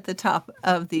standing at the top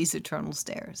of these eternal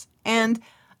stairs. And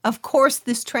of course,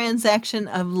 this transaction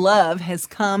of love has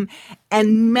come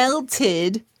and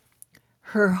melted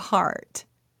her heart.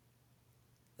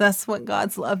 That's what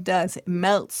God's love does. It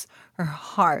melts her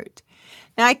heart.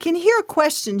 Now, I can hear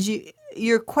questions.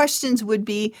 Your questions would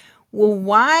be, well,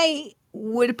 why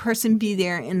would a person be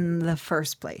there in the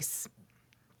first place?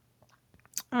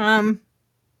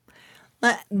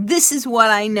 This is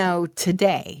what I know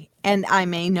today, and I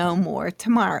may know more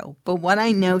tomorrow. But what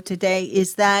I know today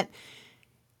is that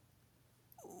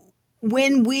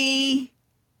when we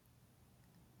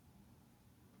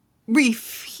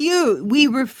refuse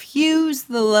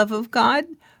the love of God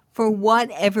for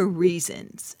whatever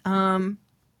reasons.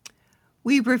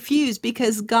 We refuse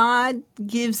because God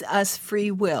gives us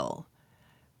free will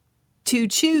to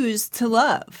choose to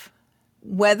love,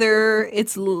 whether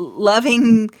it's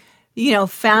loving,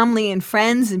 family and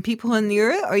friends and people in the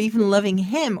earth, or even loving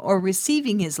Him or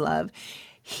receiving His love.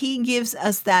 He gives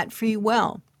us that free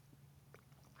will.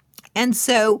 And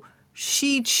so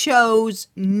she chose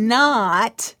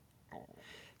not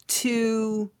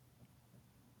to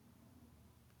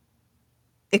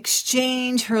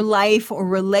exchange her life or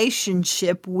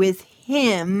relationship with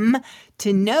Him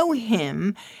to know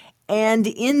Him. And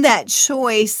in that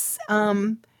choice,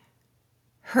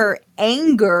 her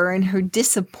anger and her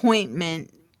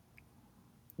disappointment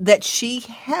that she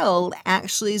held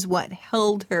actually is what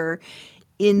held her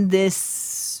in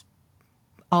this,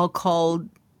 I'll call,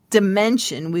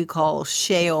 dimension we call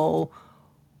Sheol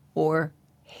or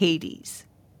Hades.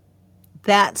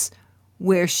 That's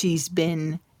where she's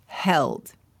been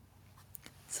held.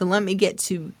 So let me get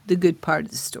to the good part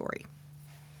of the story.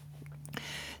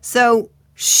 So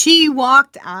she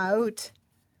walked out,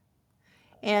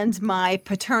 and my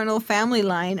paternal family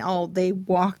line, they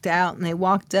walked out and they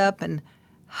walked up and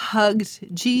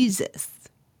hugged Jesus.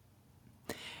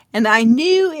 And I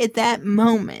knew at that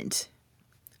moment,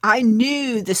 I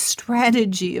knew the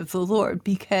strategy of the Lord,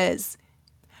 because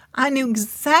I knew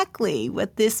exactly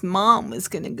what this mom was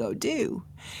going to go do.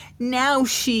 Now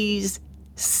she's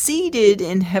seated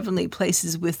in heavenly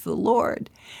places with the Lord.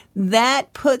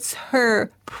 That puts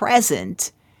her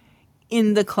present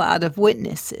in the cloud of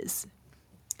witnesses.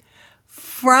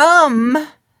 From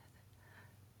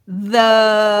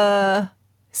the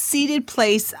seated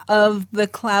place of the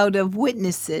cloud of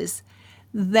witnesses,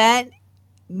 that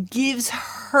gives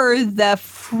her the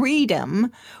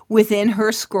freedom within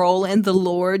her scroll and the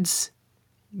Lord's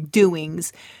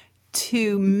doings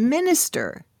to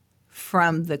minister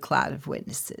from the cloud of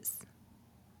witnesses.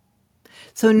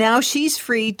 So now she's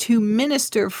free to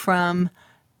minister from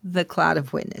the cloud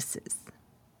of witnesses.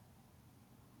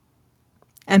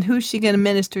 And who's she going to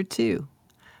minister to?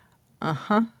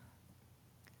 Her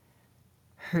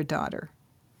daughter.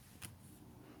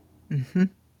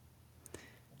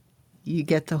 You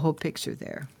get the whole picture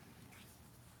there.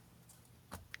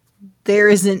 There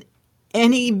isn't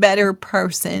any better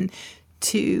person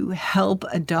to help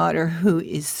a daughter who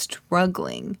is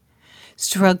struggling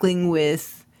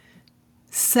with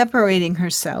separating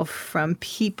herself from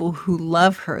people who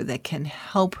love her, that can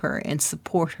help her and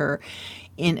support her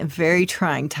in a very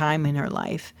trying time in her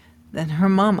life, than her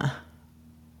mama.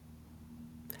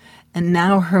 And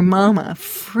now her mama,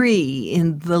 free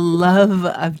in the love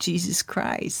of Jesus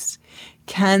Christ,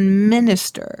 can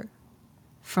minister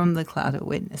from the cloud of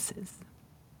witnesses.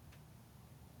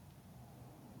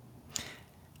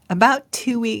 About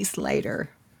 2 weeks later,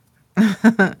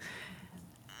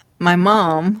 my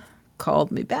mom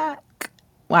called me back.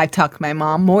 Well, I talk to my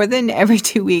mom more than every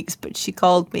 2 weeks, but she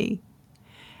called me.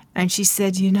 And she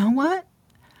said, you know what?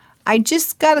 I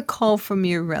just got a call from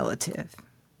your relative.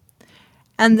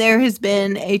 And there has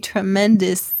been a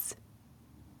tremendous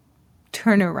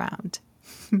turnaround.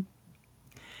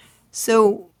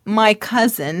 So my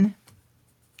cousin,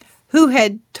 who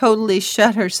had totally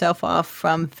shut herself off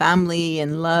from family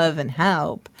and love and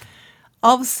help,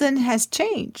 all of a sudden has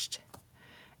changed.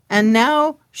 And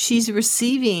now she's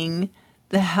receiving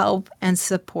the help and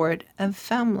support of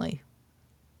family.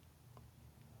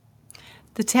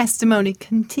 The testimony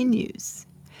continues.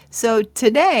 So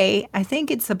today, I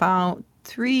think it's about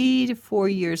 3 to 4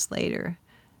 years later,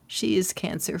 she is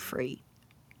cancer free.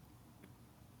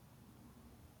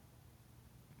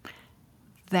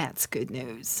 That's good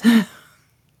news.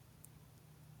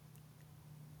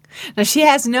 Now, she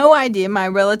has no idea, my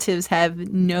relatives have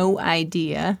no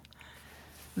idea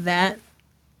that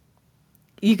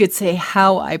you could say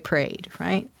how I prayed,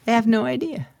 right? They have no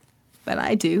idea, but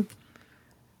I do.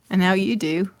 And now you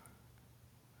do.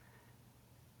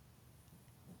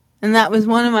 And that was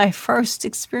one of my first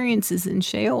experiences in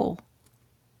Sheol.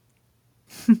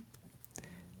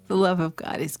 The love of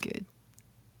God is good.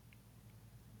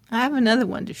 I have another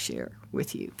one to share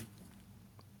with you.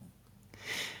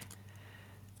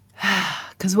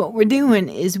 Because what we're doing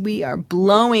is we are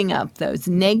blowing up those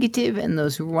negative and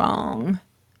those wrong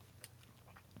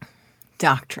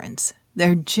doctrines.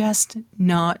 They're just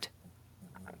not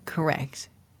correct.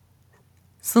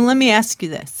 So let me ask you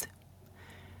this.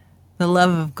 The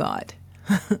love of God.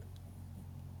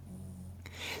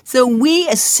 So we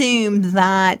assume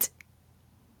that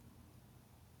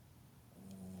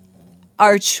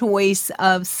our choice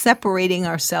of separating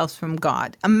ourselves from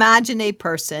God. Imagine a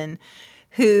person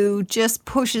who just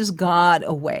pushes God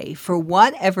away for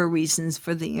whatever reasons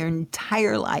for their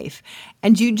entire life.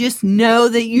 And you just know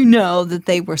that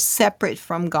they were separate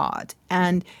from God.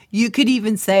 And you could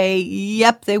even say,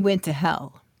 yep, they went to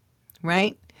hell,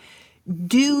 right?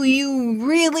 Do you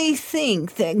really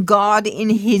think that God in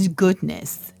his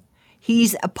goodness,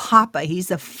 he's a papa, he's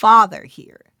a father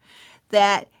here,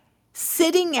 that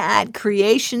sitting at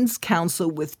creation's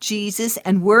council with Jesus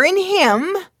and we're in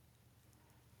him,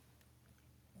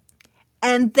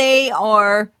 and they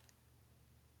are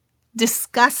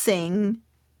discussing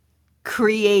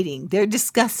creating. They're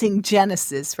discussing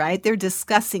Genesis, right? They're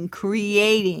discussing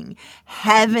creating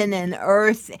heaven and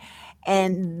earth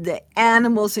and the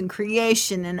animals and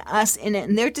creation and us in it.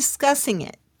 And they're discussing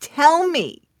it. Tell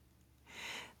me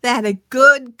that a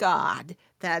good God,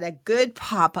 that a good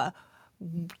papa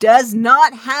does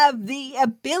not have the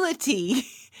ability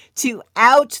to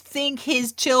outthink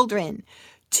his children,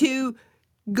 to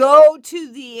go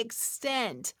to the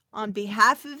extent on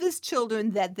behalf of his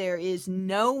children that there is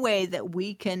no way that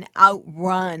we can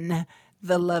outrun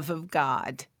the love of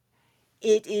God.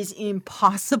 It is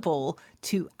impossible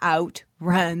to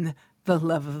outrun the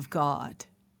love of God.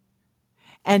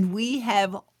 And we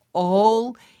have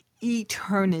all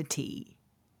eternity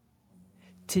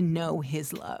to know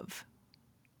his love.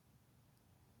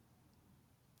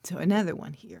 So another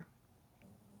one here.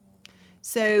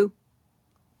 So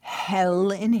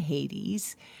hell and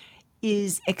Hades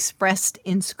is expressed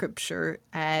in Scripture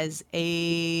as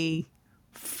a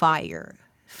fire,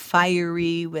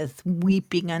 fiery with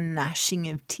weeping and gnashing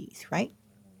of teeth, right?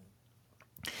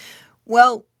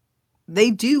 Well,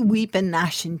 they do weep and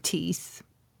gnash in teeth,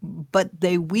 but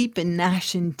they weep and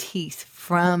gnash in teeth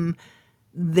from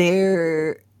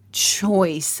their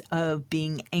choice of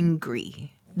being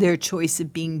angry, their choice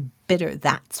of being bitter.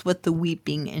 That's what the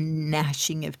weeping and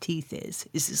gnashing of teeth is.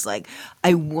 It's just like,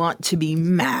 I want to be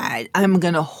mad. I'm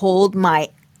going to hold my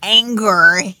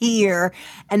anger here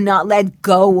and not let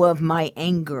go of my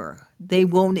anger. They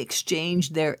won't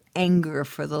exchange their anger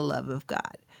for the love of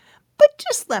God. But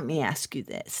just let me ask you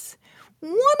this.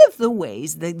 One of the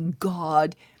ways that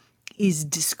God is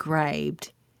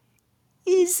described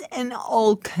is an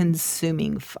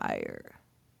all-consuming fire.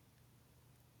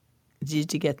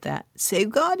 Did you get that? So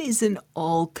God is an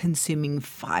all-consuming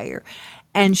fire,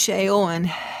 and Sheol and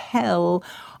hell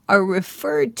are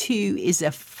referred to as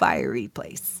a fiery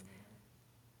place.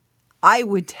 I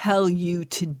would tell you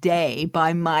today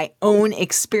by my own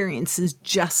experiences,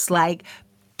 just like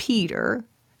Peter,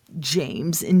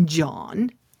 James, and John,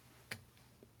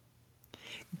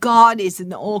 God is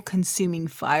an all-consuming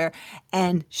fire,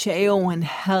 and Sheol and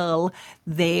hell,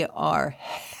 they are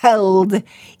held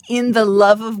in the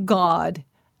love of God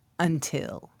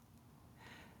until.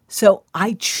 So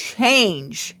I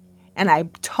change, and I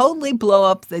totally blow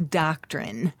up the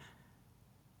doctrine.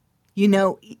 You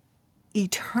know,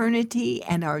 eternity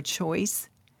and our choice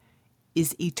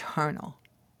is eternal.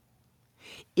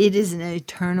 It is an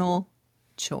eternal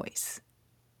choice.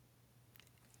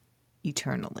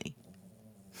 Eternally.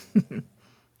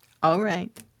 All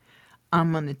right.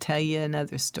 I'm going to tell you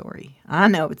another story. I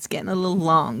know it's getting a little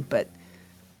long, but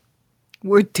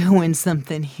we're doing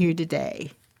something here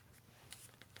today.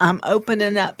 I'm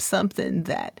opening up something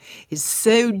that is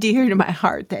so dear to my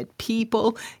heart that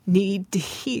people need to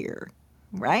hear,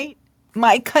 right?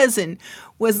 My cousin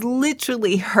was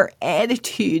literally, her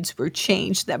attitudes were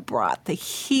changed that brought the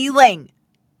healing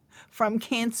from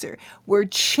cancer, were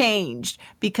changed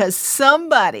because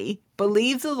somebody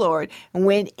believed the Lord and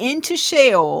went into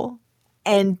Sheol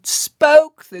and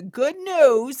spoke the good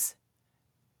news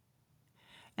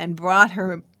and brought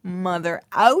her mother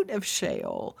out of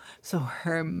Sheol so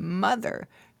her mother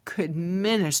could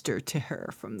minister to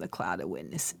her from the cloud of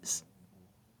witnesses.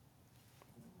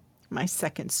 My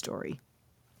second story.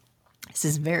 This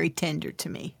is very tender to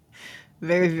me.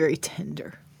 Very, very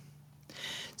tender.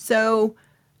 So,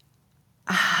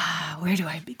 where do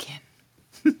I begin?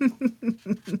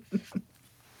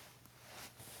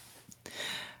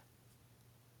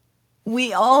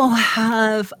 We all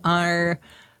have our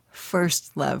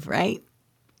first love, right?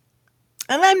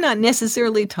 And I'm not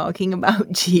necessarily talking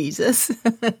about Jesus.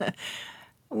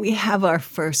 We have our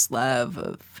first love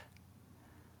of,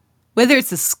 whether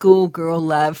it's a schoolgirl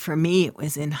love, for me, it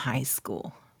was in high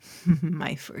school.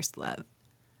 My first love.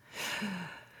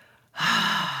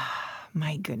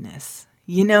 My goodness.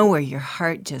 You know, where your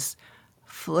heart just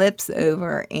flips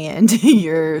over and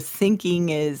your thinking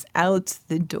is out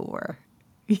the door.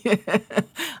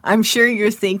 I'm sure you're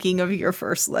thinking of your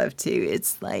first love too.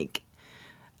 It's like,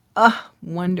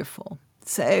 wonderful.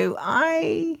 So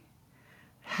I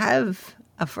have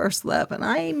a first love, and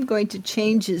I'm going to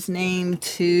change his name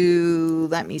to,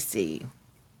 let me see.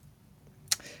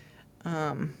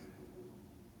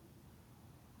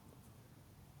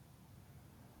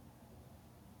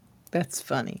 That's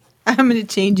funny. I'm going to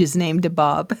change his name to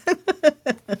Bob.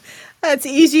 That's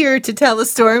easier to tell a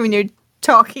story when you're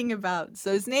talking about.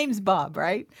 So his name's Bob,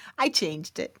 right? I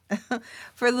changed it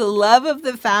for the love of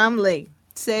the family.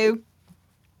 So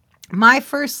my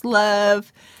first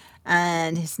love,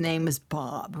 and his name is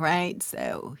Bob, right?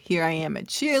 So here I am, a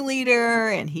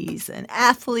cheerleader, and he's an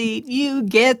athlete. You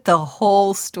get the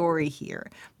whole story here.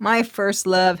 My first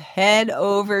love, head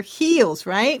over heels,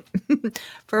 right?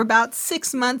 For about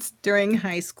 6 months during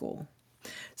high school.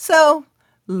 So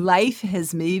life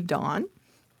has moved on.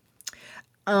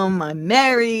 I'm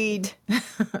married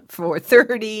for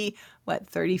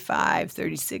 35,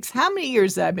 36. How many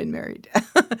years have I been married?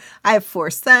 I have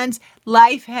 4 sons.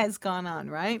 Life has gone on,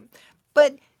 right?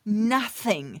 But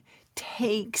nothing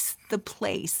takes the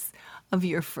place of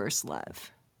your first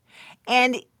love.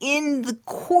 And in the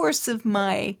course of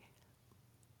my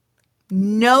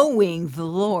knowing the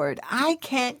Lord, I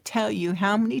can't tell you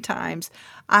how many times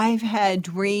I've had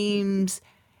dreams,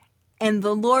 and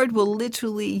the Lord will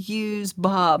literally use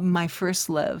Bob, my first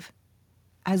love,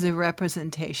 as a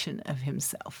representation of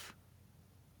himself.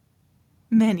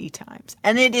 Many times.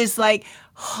 And it is like,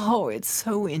 oh, it's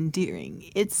so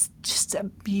endearing. It's just a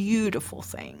beautiful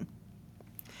thing.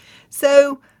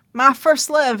 So my first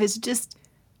love is just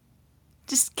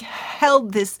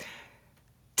held this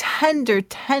tender,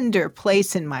 tender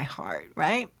place in my heart,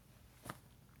 right?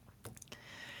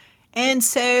 And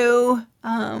so,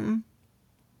 I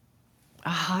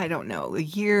don't know, a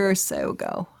year or so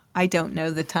ago, I don't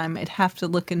know the time. I'd have to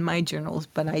look in my journals,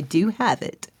 but I do have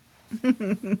it.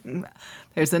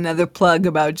 There's another plug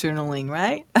about journaling,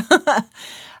 right?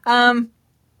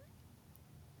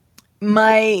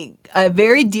 A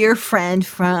very dear friend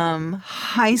from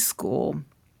high school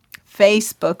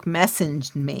Facebook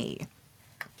messaged me.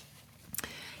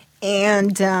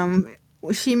 And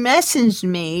she messaged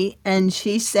me, and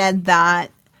she said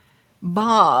that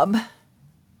Bob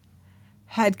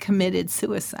had committed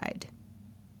suicide,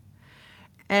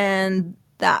 and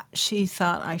that she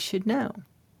thought I should know.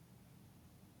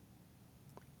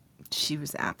 She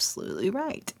was absolutely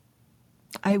right.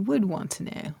 I would want to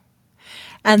know.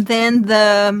 And then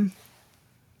the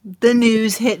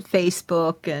news hit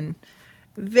Facebook, and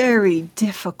very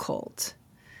difficult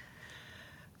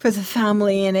for the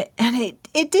family, and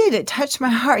it touched my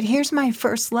heart. Here's my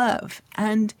first love,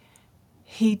 and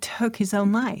he took his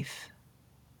own life.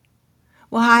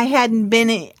 Well, I hadn't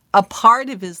been a part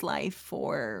of his life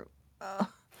for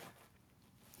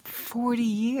 40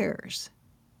 years.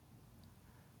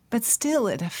 But still,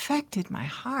 it affected my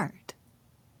heart.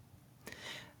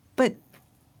 But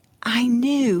I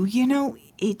knew,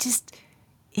 it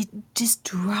just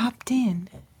dropped in.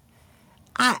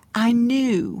 I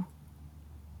knew.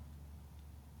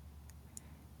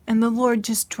 And the Lord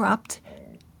just dropped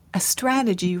a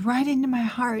strategy right into my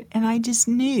heart, and I just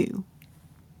knew.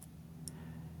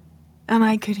 And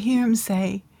I could hear him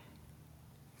say,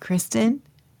 Kristen,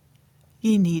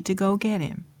 you need to go get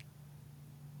him.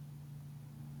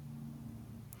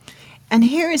 And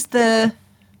here is at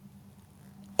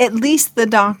least the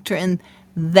doctrine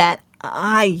that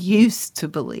I used to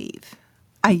believe.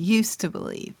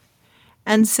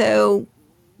 And so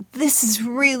this is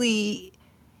really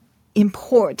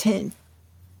important.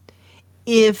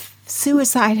 If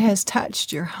suicide has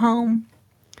touched your home,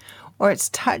 or it's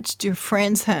touched your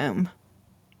friend's home.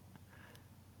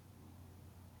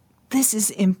 This is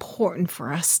important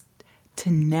for us to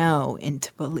know and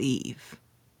to believe.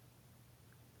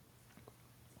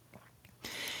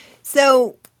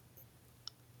 So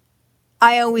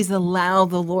I always allow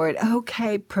the Lord,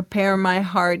 okay, prepare my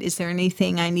heart. Is there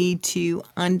anything I need to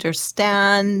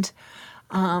understand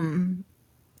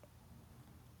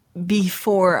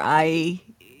before I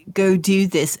go do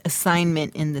this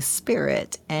assignment in the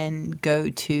Spirit and go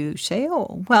to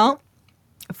Sheol? Well,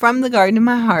 from the garden of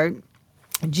my heart,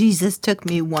 Jesus took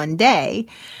me one day,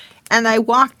 and I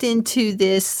walked into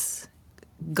this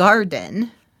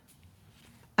garden,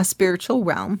 a spiritual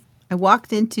realm. I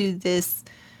walked into this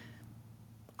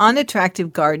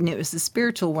unattractive garden. It was a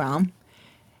spiritual realm.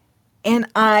 And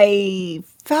I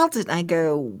felt it, and I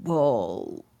go,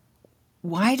 well,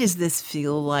 why does this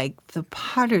feel like the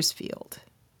potter's field?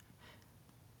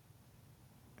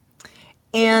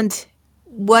 And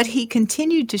what he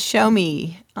continued to show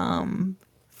me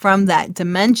from that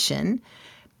dimension,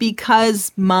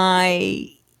 because my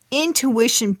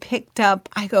intuition picked up,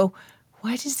 I go,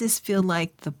 why does this feel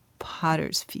like the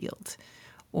potter's field?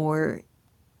 Or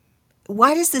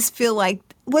why does this feel like,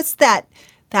 what's that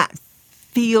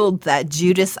field that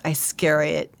Judas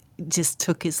Iscariot just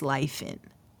took his life in?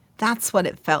 That's what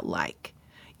it felt like.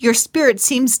 Your spirit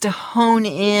seems to hone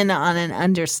in on an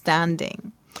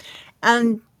understanding.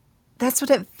 And that's what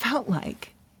it felt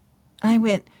like. I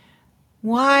went,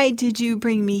 why did you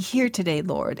bring me here today,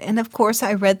 Lord? And of course,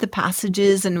 I read the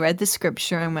passages and read the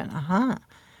scripture and went,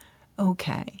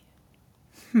 okay.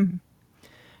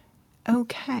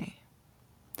 Okay.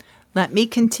 Let me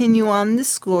continue on the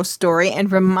school story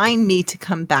and remind me to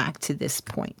come back to this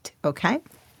point, okay?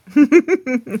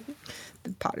 The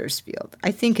potter's field.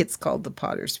 I think it's called the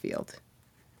potter's field.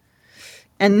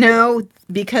 And no,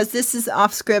 because this is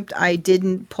off script, I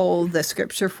didn't pull the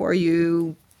scripture for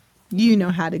you. You know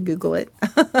how to Google it.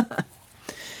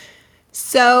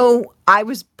 So I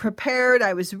was prepared.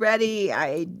 I was ready.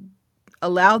 I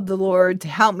allowed the Lord to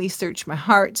help me search my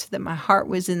heart so that my heart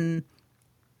was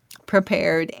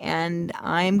prepared. And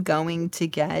I'm going to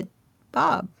get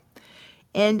Bob.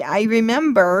 And I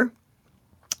remember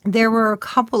there were a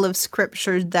couple of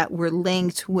scriptures that were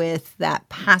linked with that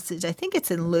passage. I think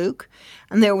it's in Luke.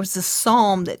 And there was a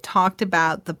psalm that talked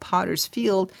about the potter's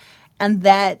field and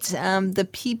that the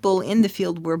people in the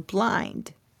field were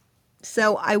blind.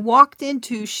 So I walked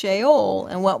into Sheol,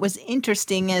 and what was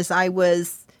interesting is I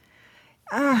was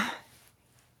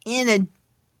in a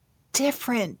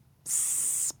different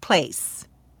place.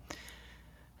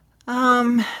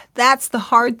 That's the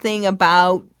hard thing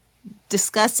about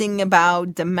discussing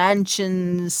about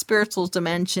dimensions, spiritual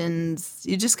dimensions.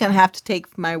 You're just going to have to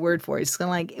take my word for it. It's kind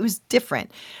of like, it was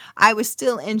different. I was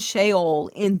still in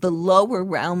Sheol, in the lower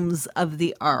realms of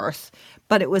the earth,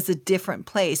 but it was a different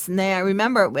place. And then I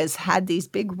remember had these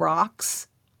big rocks,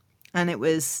 and it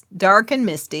was dark and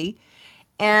misty.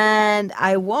 And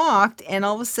I walked, and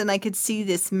all of a sudden I could see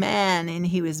this man, and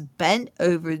he was bent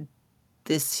over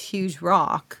this huge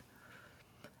rock,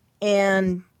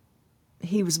 and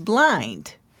he was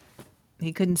blind.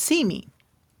 He couldn't see me.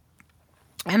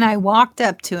 And I walked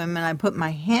up to him, and I put my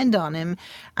hand on him.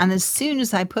 And as soon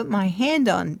as I put my hand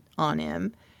on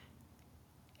him,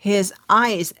 his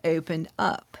eyes opened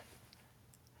up.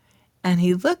 And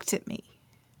he looked at me.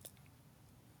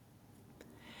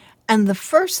 And the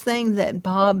first thing that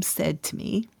Bob said to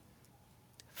me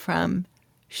from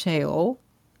Sheol,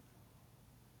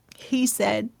 he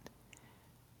said,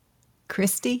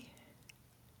 Christy,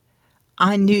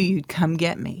 I knew you'd come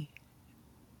get me.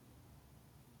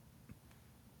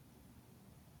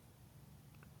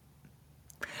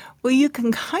 Well, you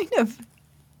can kind of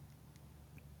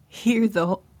hear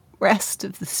the rest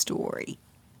of the story.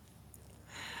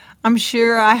 I'm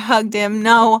sure I hugged him.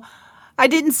 No, I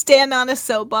didn't stand on a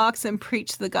soapbox and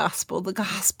preach the gospel. The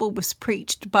gospel was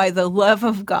preached by the love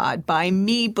of God, by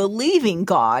me believing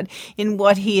God in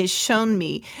what he has shown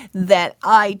me, that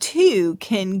I too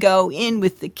can go in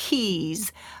with the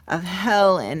keys of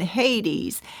hell and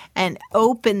Hades and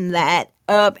open that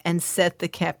up and set the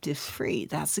captives free.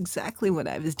 That's exactly what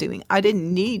I was doing. I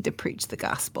didn't need to preach the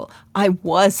gospel. I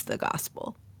was the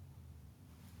gospel.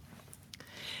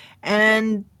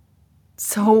 And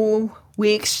so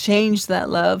we exchanged that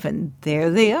love, and there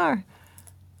they are.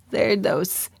 They're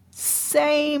those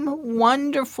same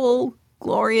wonderful,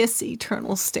 glorious,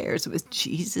 eternal stairs with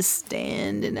Jesus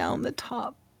standing on the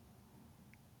top.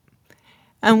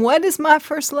 And what is my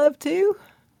first love too?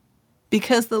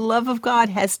 Because the love of God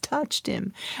has touched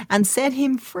him and set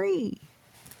him free.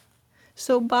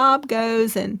 So Bob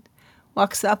goes and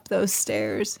walks up those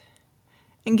stairs,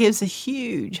 and gives a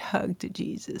huge hug to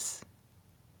Jesus.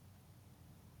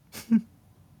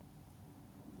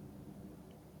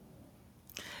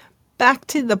 Back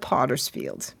to the potter's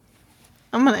field.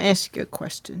 I'm going to ask you a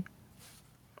question.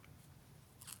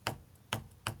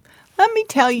 Let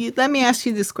me ask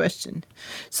you this question.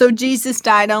 So Jesus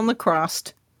died on the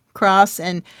cross,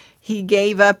 and he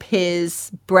gave up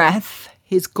his breath,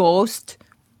 his ghost.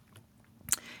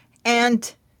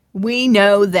 And we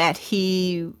know that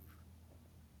he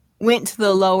went to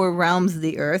the lower realms of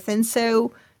the earth. And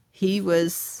so he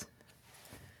was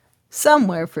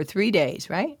somewhere for 3 days,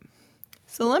 right?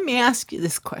 So let me ask you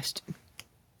this question.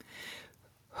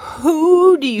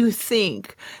 Who do you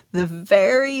think the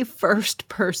very first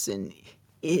person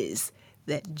is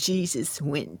that Jesus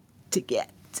went to get?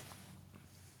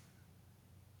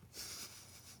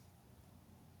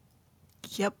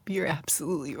 Yep, you're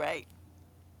absolutely right.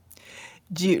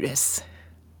 Judas.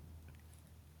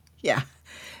 Yeah,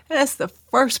 that's the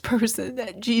first person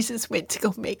that Jesus went to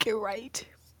go make it right,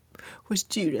 was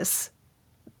Judas.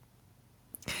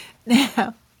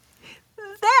 Now,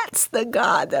 that's the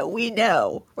God that we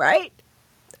know, right?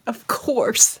 Of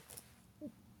course.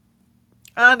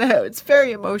 I know, it's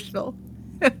very emotional.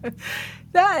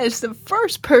 That is the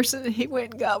first person he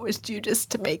went and got, was Judas,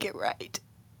 to make it right.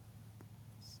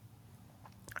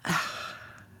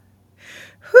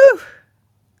 Whew.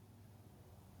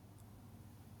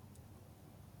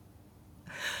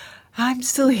 I'm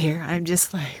still here. I'm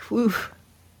just like, whew.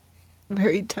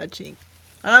 Very touching.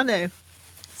 I know.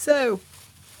 So,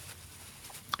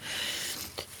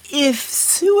 if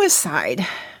suicide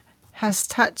has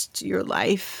touched your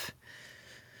life,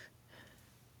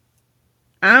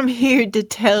 I'm here to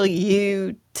tell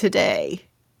you today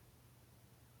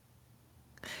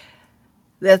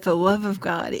that the love of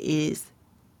God is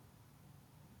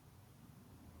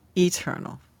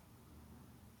eternal.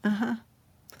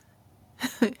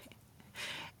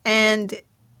 And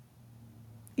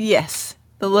yes,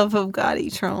 the love of God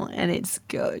eternal, and it's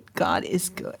good. God is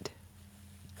good.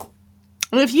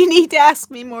 If you need to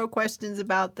ask me more questions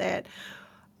about that,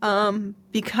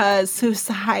 because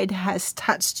suicide has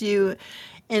touched you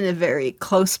in a very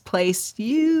close place,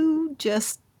 you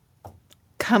just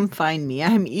come find me.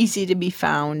 I'm easy to be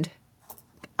found.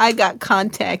 I got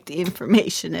contact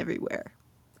information everywhere,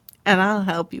 and I'll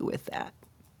help you with that.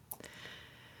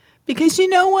 Because you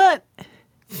know what?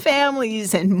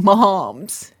 Families and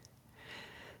moms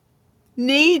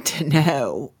need to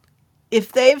know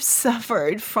if they've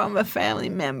suffered from a family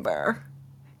member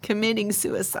committing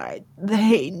suicide.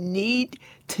 They need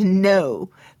to know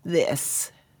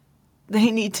this.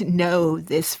 They need to know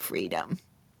this freedom.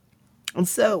 And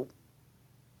so,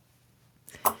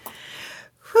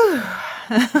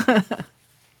 I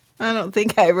don't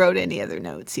think I wrote any other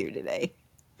notes here today.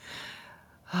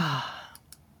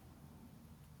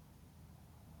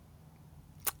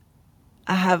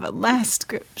 I have a last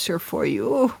scripture for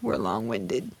you. Oh, we're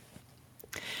long-winded.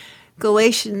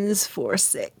 Galatians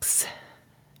 4:6.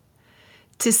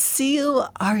 To seal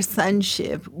our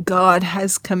sonship, God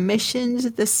has commissioned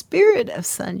the spirit of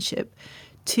sonship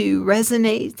to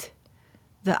resonate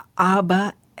the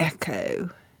Abba echo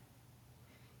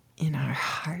in our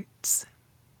hearts.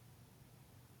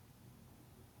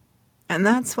 And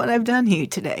that's what I've done here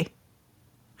today.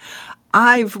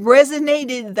 I've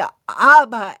resonated the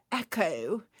Abba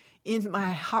echo in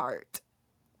my heart.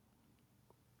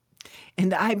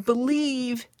 And I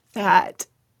believe that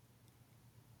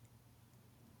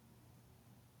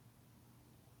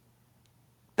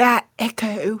that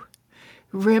echo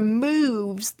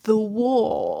removes the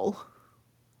wall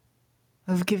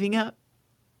of giving up.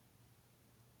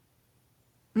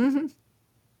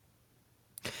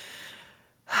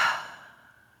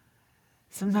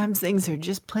 Sometimes things are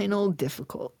just plain old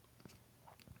difficult.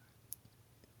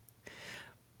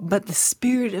 But the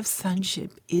spirit of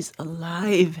sonship is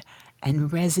alive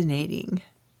and resonating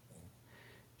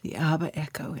the Abba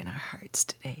echo in our hearts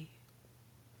today.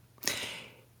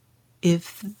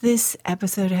 If this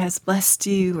episode has blessed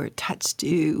you or touched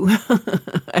you,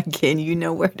 again, you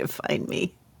know where to find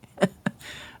me.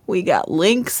 We got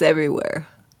links everywhere.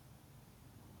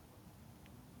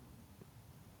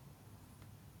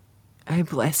 I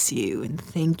bless you and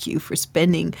thank you for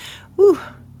spending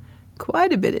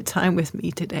quite a bit of time with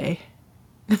me today.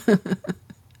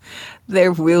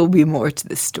 There will be more to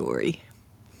the story.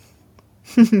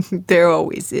 There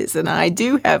always is. And I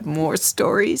do have more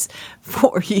stories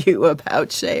for you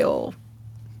about Sheol.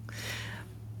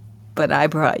 But I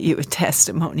brought you a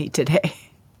testimony today.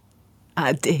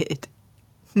 I did.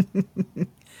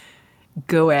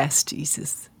 Go ask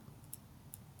Jesus.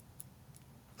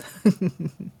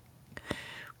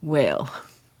 Well,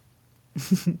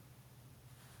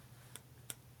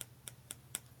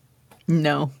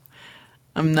 No,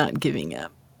 I'm not giving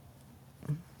up.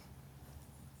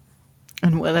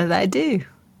 And what did I do?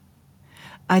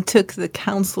 I took the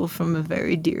counsel from a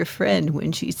very dear friend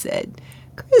when she said,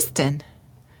 Kristen,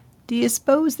 do you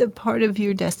suppose that part of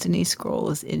your destiny scroll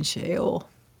is in Sheol?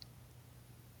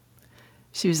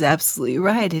 She was absolutely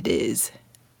right, it is.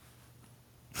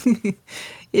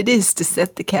 It is to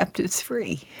set the captives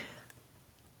free.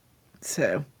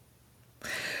 So,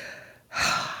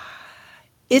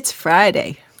 it's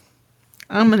Friday.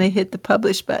 I'm going to hit the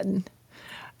publish button.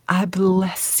 I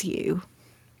bless you.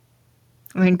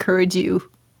 I encourage you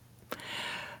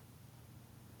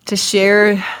to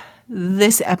share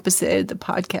this episode, the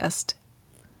podcast,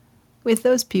 with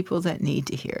those people that need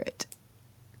to hear it.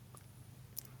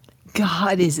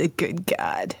 God is a good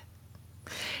God.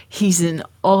 He's an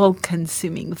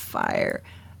all-consuming fire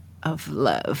of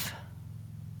love.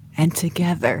 And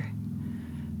together,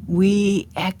 we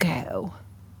echo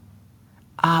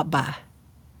Abba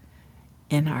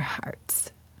in our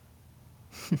hearts.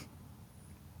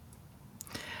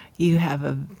 You have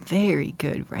a very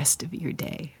good rest of your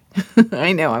day.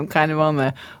 I know, I'm kind of on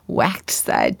the whacked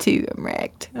side too. I'm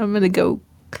wrecked. I'm going to go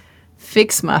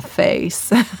fix my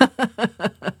face.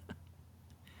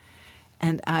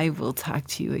 And I will talk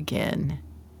to you again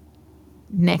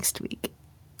next week.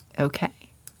 Okay?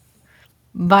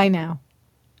 Bye now.